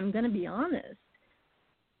I'm going to be honest,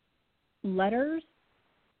 Letters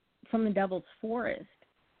from the Devil's Forest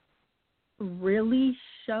really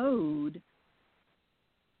showed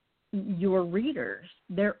your readers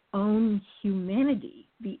their own humanity,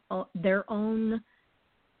 their own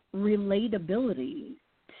relatability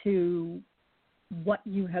to what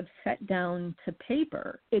you have set down to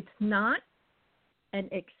paper. It's not an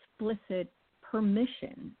explicit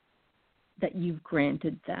permission that you've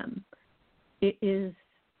granted them. It is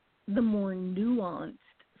the more nuanced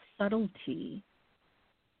subtlety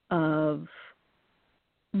of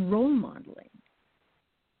role modeling.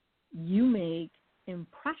 You make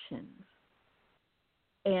impressions,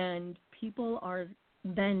 and people are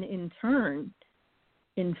then in turn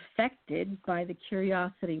infected by the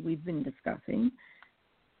curiosity we've been discussing,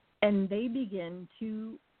 and they begin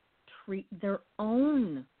to treat their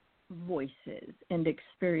own voices and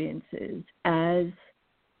experiences as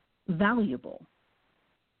valuable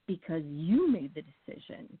because you made the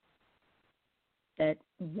decision that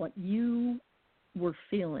what you were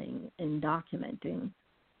feeling and documenting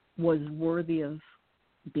was worthy of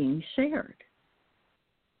being shared.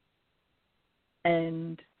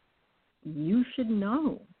 And you should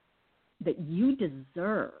know that you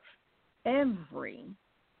deserve every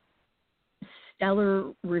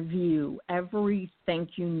stellar review, every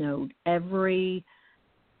thank you note, every,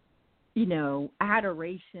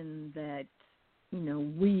 adoration that,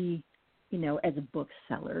 we, as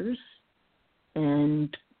booksellers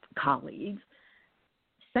and colleagues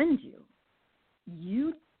send you.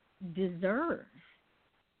 You deserve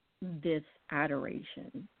this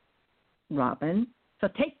adoration, Robin. So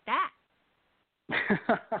take that.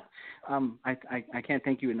 I can't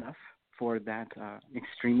thank you enough for that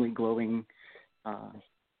extremely glowing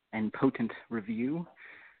and potent review.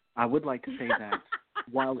 I would like to say that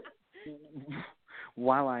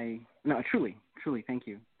truly thank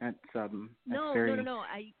you. That's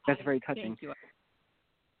very touching. Thank you.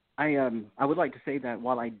 I would like to say that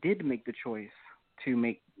while I did make the choice to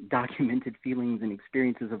make documented feelings and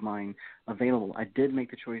experiences of mine available, I did make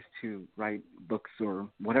the choice to write books or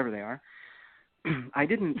whatever they are.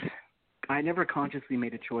 I never consciously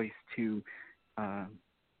made a choice to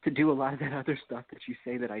do a lot of that other stuff that you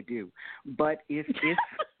say that I do. But if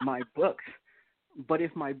my books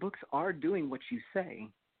are doing what you say,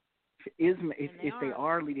 if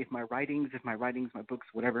my writings, my books,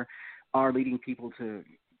 whatever, are leading people to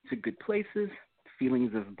good places,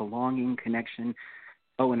 feelings of belonging, connection.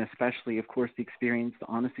 Oh, and especially, of course, the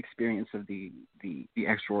honest experience of the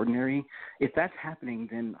extraordinary. If that's happening,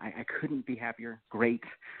 then I couldn't be happier. Great.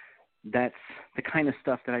 That's the kind of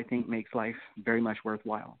stuff that I think makes life very much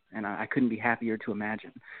worthwhile, and I couldn't be happier to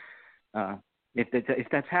imagine. If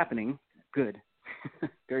that's happening, good,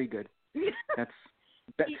 very good. That's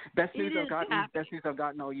best news I've gotten. Happening. Best news I've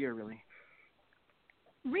gotten all year, really.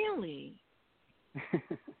 Really.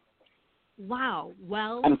 Wow.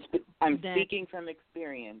 Well, I'm speaking from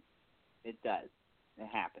experience. It does. It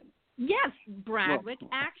happens. Yes, Bradwick. Well,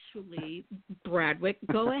 actually, Bradwick,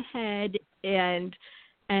 go ahead and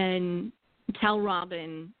tell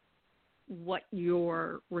Robin what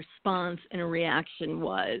your response and reaction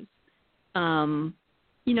was.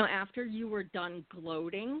 After you were done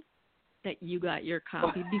gloating that you got your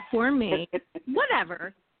copy before me,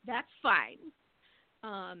 whatever, that's fine.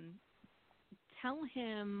 Tell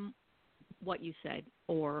him what you said,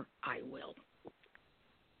 or I will.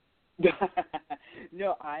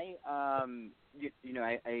 No, I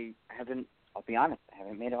haven't. I'll be honest, I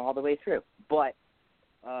haven't made it all the way through, but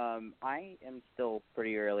I am still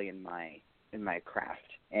pretty early in my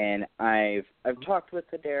craft, and I've talked with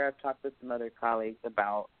Hedera, I've talked with some other colleagues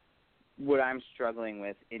about what I'm struggling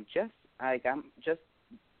with, and I'm just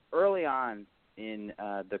early on in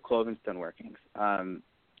the Clovenstone workings.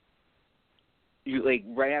 You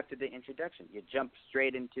right after the introduction, you jump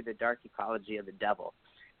straight into the dark ecology of the devil,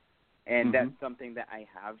 and that's something that I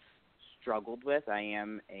have struggled with. I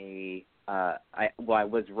am I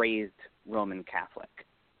was raised Roman Catholic,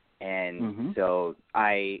 and so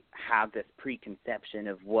I have this preconception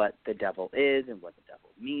of what the devil is and what the devil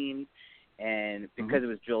means, and because it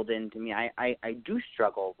was drilled into me, I do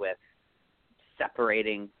struggle with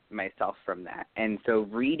separating myself from that, and so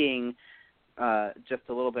reading. Just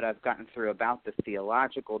a little bit I've gotten through about the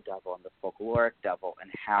theological devil and the folkloric devil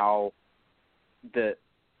and how the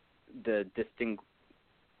distinct.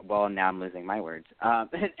 Well, now I'm losing my words.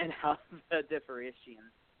 And how the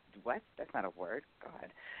differentiation. What? That's not a word.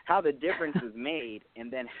 God. How the difference was made,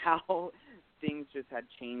 and then how things just had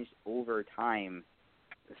changed over time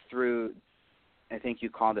through. I think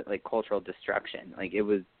you called it like cultural destruction. Like it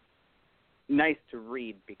was nice to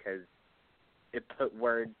read because it put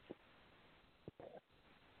words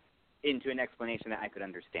into an explanation that I could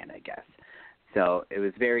understand, I guess. So it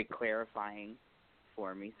was very clarifying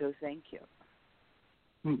for me, so thank you.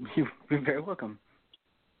 You're very welcome.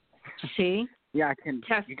 See? Yeah, I can.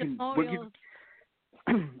 Testimonials.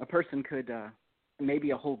 A person could, maybe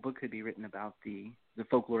a whole book could be written about the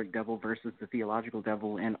folkloric devil versus the theological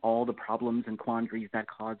devil and all the problems and quandaries that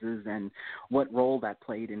causes and what role that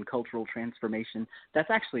played in cultural transformation. That's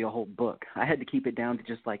actually a whole book. I had to keep it down to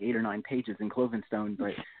just like 8 or 9 pages in Clovenstone,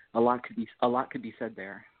 but a lot could be said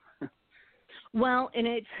there. Well,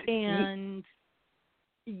 and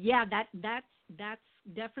yeah, that's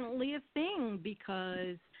definitely a thing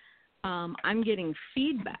because I'm getting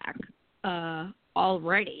feedback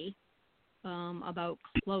already about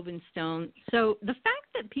Clovenstone. So the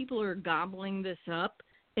fact that people are gobbling this up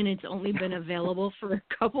and it's only been available for a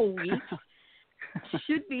couple weeks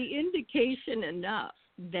should be indication enough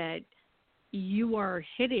that you are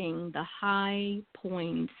hitting the high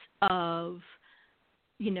points of,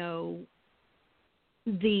 I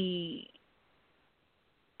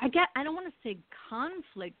don't want to say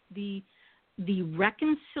conflict, the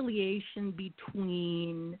reconciliation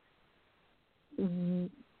between,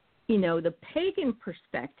 the pagan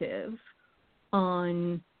perspective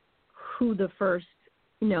on who the first,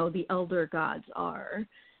 the elder gods are,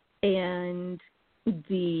 and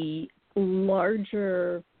the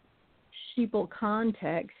larger sheeple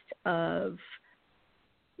context of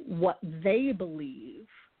what they believe,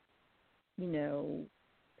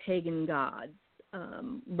 pagan gods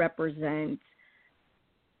represent.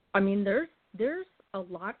 I mean, there's a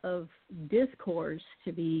lot of discourse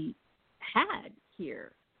to be had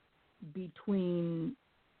here between,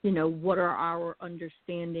 what are our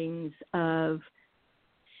understandings of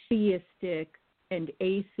theistic and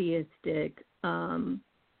atheistic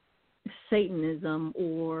Satanism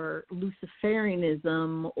or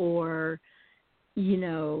Luciferianism or,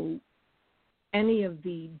 any of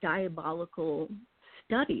the diabolical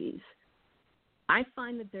studies. I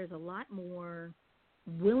find that there's a lot more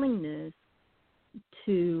willingness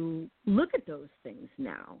to look at those things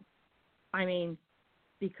now. I mean,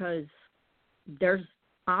 because there's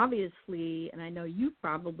obviously, and I know you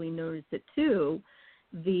probably noticed it too,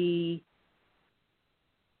 there's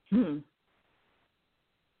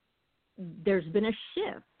been a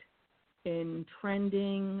shift in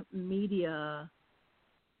trending media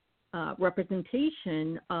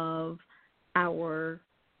representation of our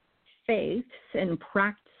faiths and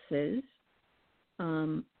practices.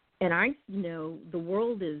 And the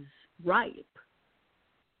world is ripe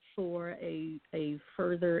for a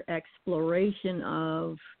further exploration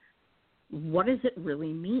of what does it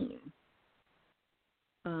really mean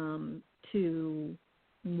to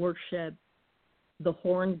worship the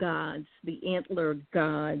horn gods, the antler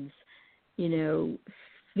gods,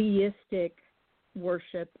 theistic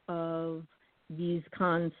worship of these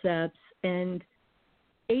concepts, and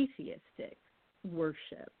atheistic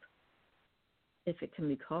worship, if it can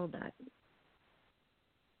be called that.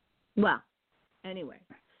 Well, anyway,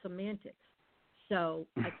 semantics. So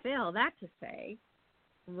I say all that to say,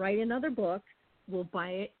 write another book, we'll buy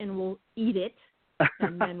it and we'll eat it,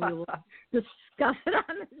 and then we will discuss it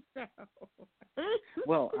on the show.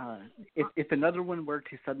 Well, if another one were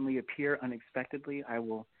to suddenly appear unexpectedly,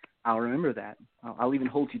 I'll remember that. I'll even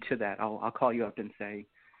hold you to that. I'll call you up and say,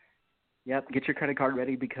 "Yep, get your credit card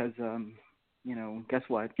ready because, guess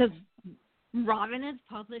what?" Because Robin has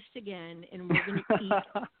published again, and we're going to eat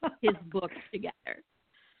his books together.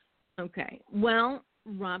 Okay. Well,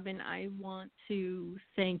 Robin, I want to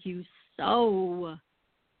thank you so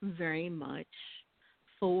very much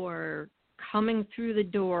for coming through the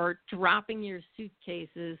door, dropping your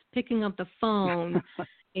suitcases, picking up the phone,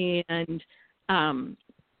 and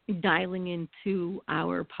dialing into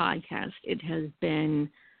our podcast. It has been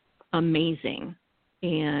amazing.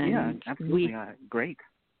 And yeah, absolutely. Great.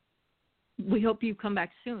 We hope you come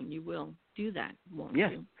back soon. You will do that, won't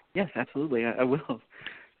you? Yes, absolutely. I will.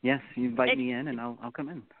 Yes, you invite me in, and I'll come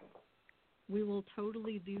in. We will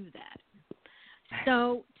totally do that.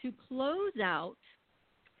 So to close out,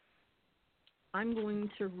 I'm going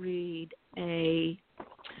to read a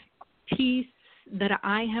piece that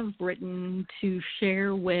I have written to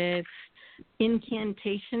share with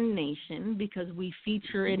Incantation Nation, because we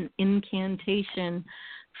feature an incantation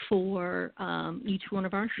for each one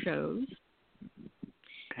of our shows.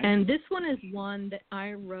 Okay. And this one is one that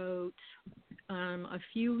I wrote a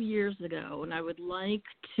few years ago, and I would like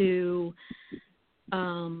to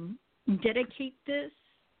dedicate this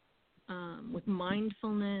with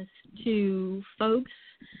mindfulness to folks,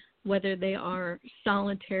 whether they are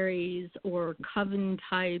solitaries or coven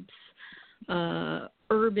types,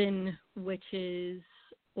 urban witches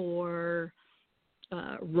or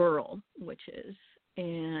rural witches,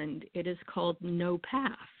 and it is called No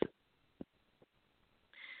Path.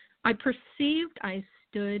 I perceived I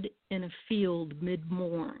stood in a field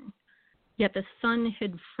mid-morn, yet the sun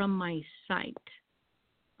hid from my sight.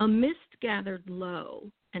 A mist gathered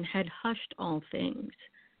low and had hushed all things,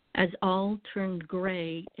 as all turned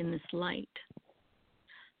gray in this light.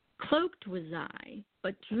 Cloaked was I,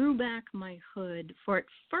 but drew back my hood, for at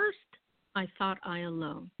first I thought I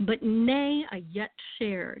alone. But nay, I yet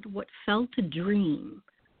shared what felt a dream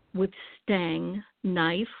with stang,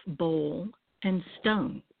 knife, bowl, and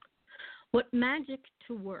stone. What magic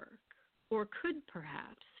to work, or could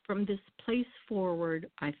perhaps from this place forward,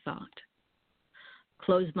 I thought.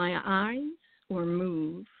 Close my eyes, or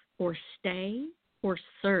move, or stay, or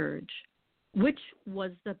surge, which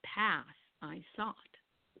was the path I sought.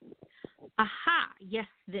 Aha, yes,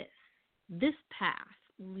 this path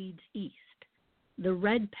leads east, the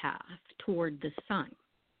red path toward the sun.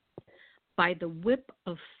 By the whip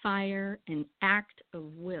of fire and act of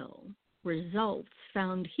will, results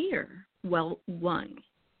found here well won.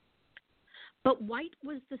 But white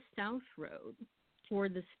was the south road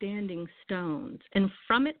toward the standing stones, and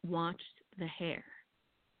from it watched the hare.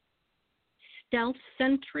 stealth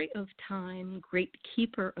sentry of time, great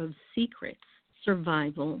keeper of secrets,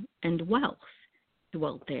 survival, and wealth,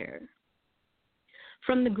 dwelt there.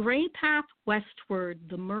 From the gray path westward,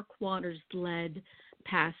 the murk waters led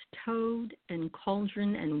past toad and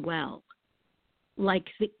cauldron and well, like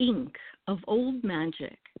the ink of old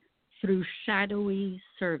magic through shadowy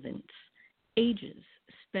servants, ages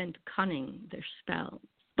spent cunning their spells.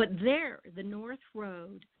 But there, the north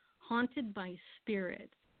road, haunted by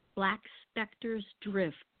spirits, black specters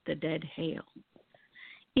drift the dead hail.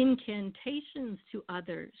 Incantations to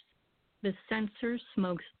others, the censer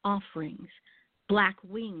smokes offerings, black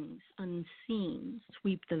wings unseen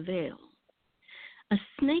sweep the veil. A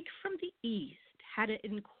snake from the east had it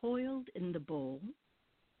encoiled in the bowl.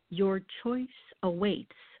 Your choice awaits,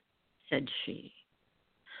 said she.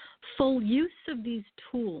 Full use of these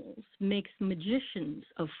tools makes magicians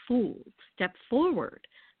of fools. Step forward,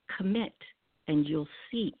 commit, and you'll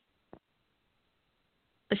see.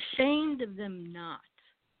 Ashamed of them not,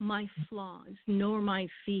 my flaws, nor my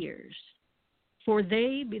fears, for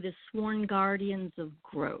they be the sworn guardians of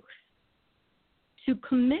growth. To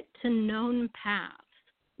commit to known paths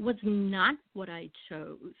was not what I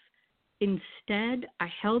chose. Instead, I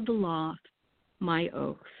held aloft my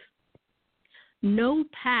oath. No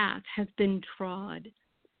path has been trod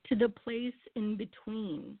to the place in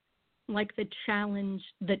between, like the challenge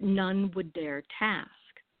that none would dare task.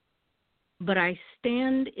 But I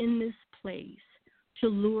stand in this place to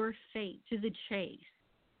lure fate to the chase.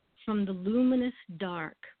 From the luminous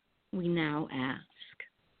dark we now ask.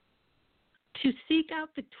 To seek out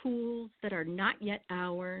the tools that are not yet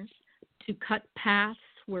ours, to cut paths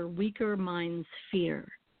where weaker minds fear.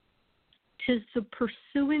 'Tis the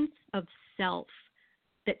pursuance of self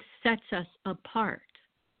that sets us apart,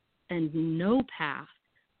 and no path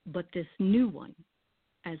but this new one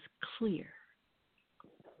as clear.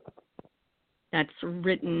 That's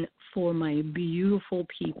written for my beautiful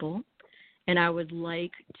people. And I would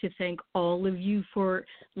like to thank all of you for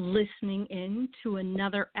listening in to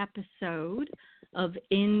another episode of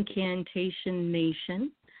Incantation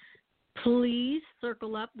Nation. Please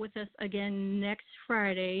circle up with us again next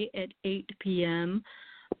Friday at 8 p.m.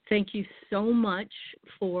 Thank you so much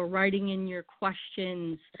for writing in your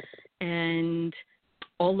questions and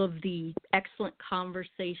all of the excellent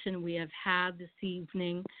conversation we have had this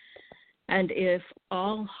evening. And if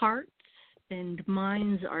all hearts and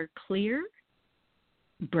minds are clear,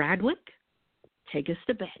 Bradwick, take us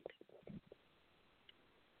to bed.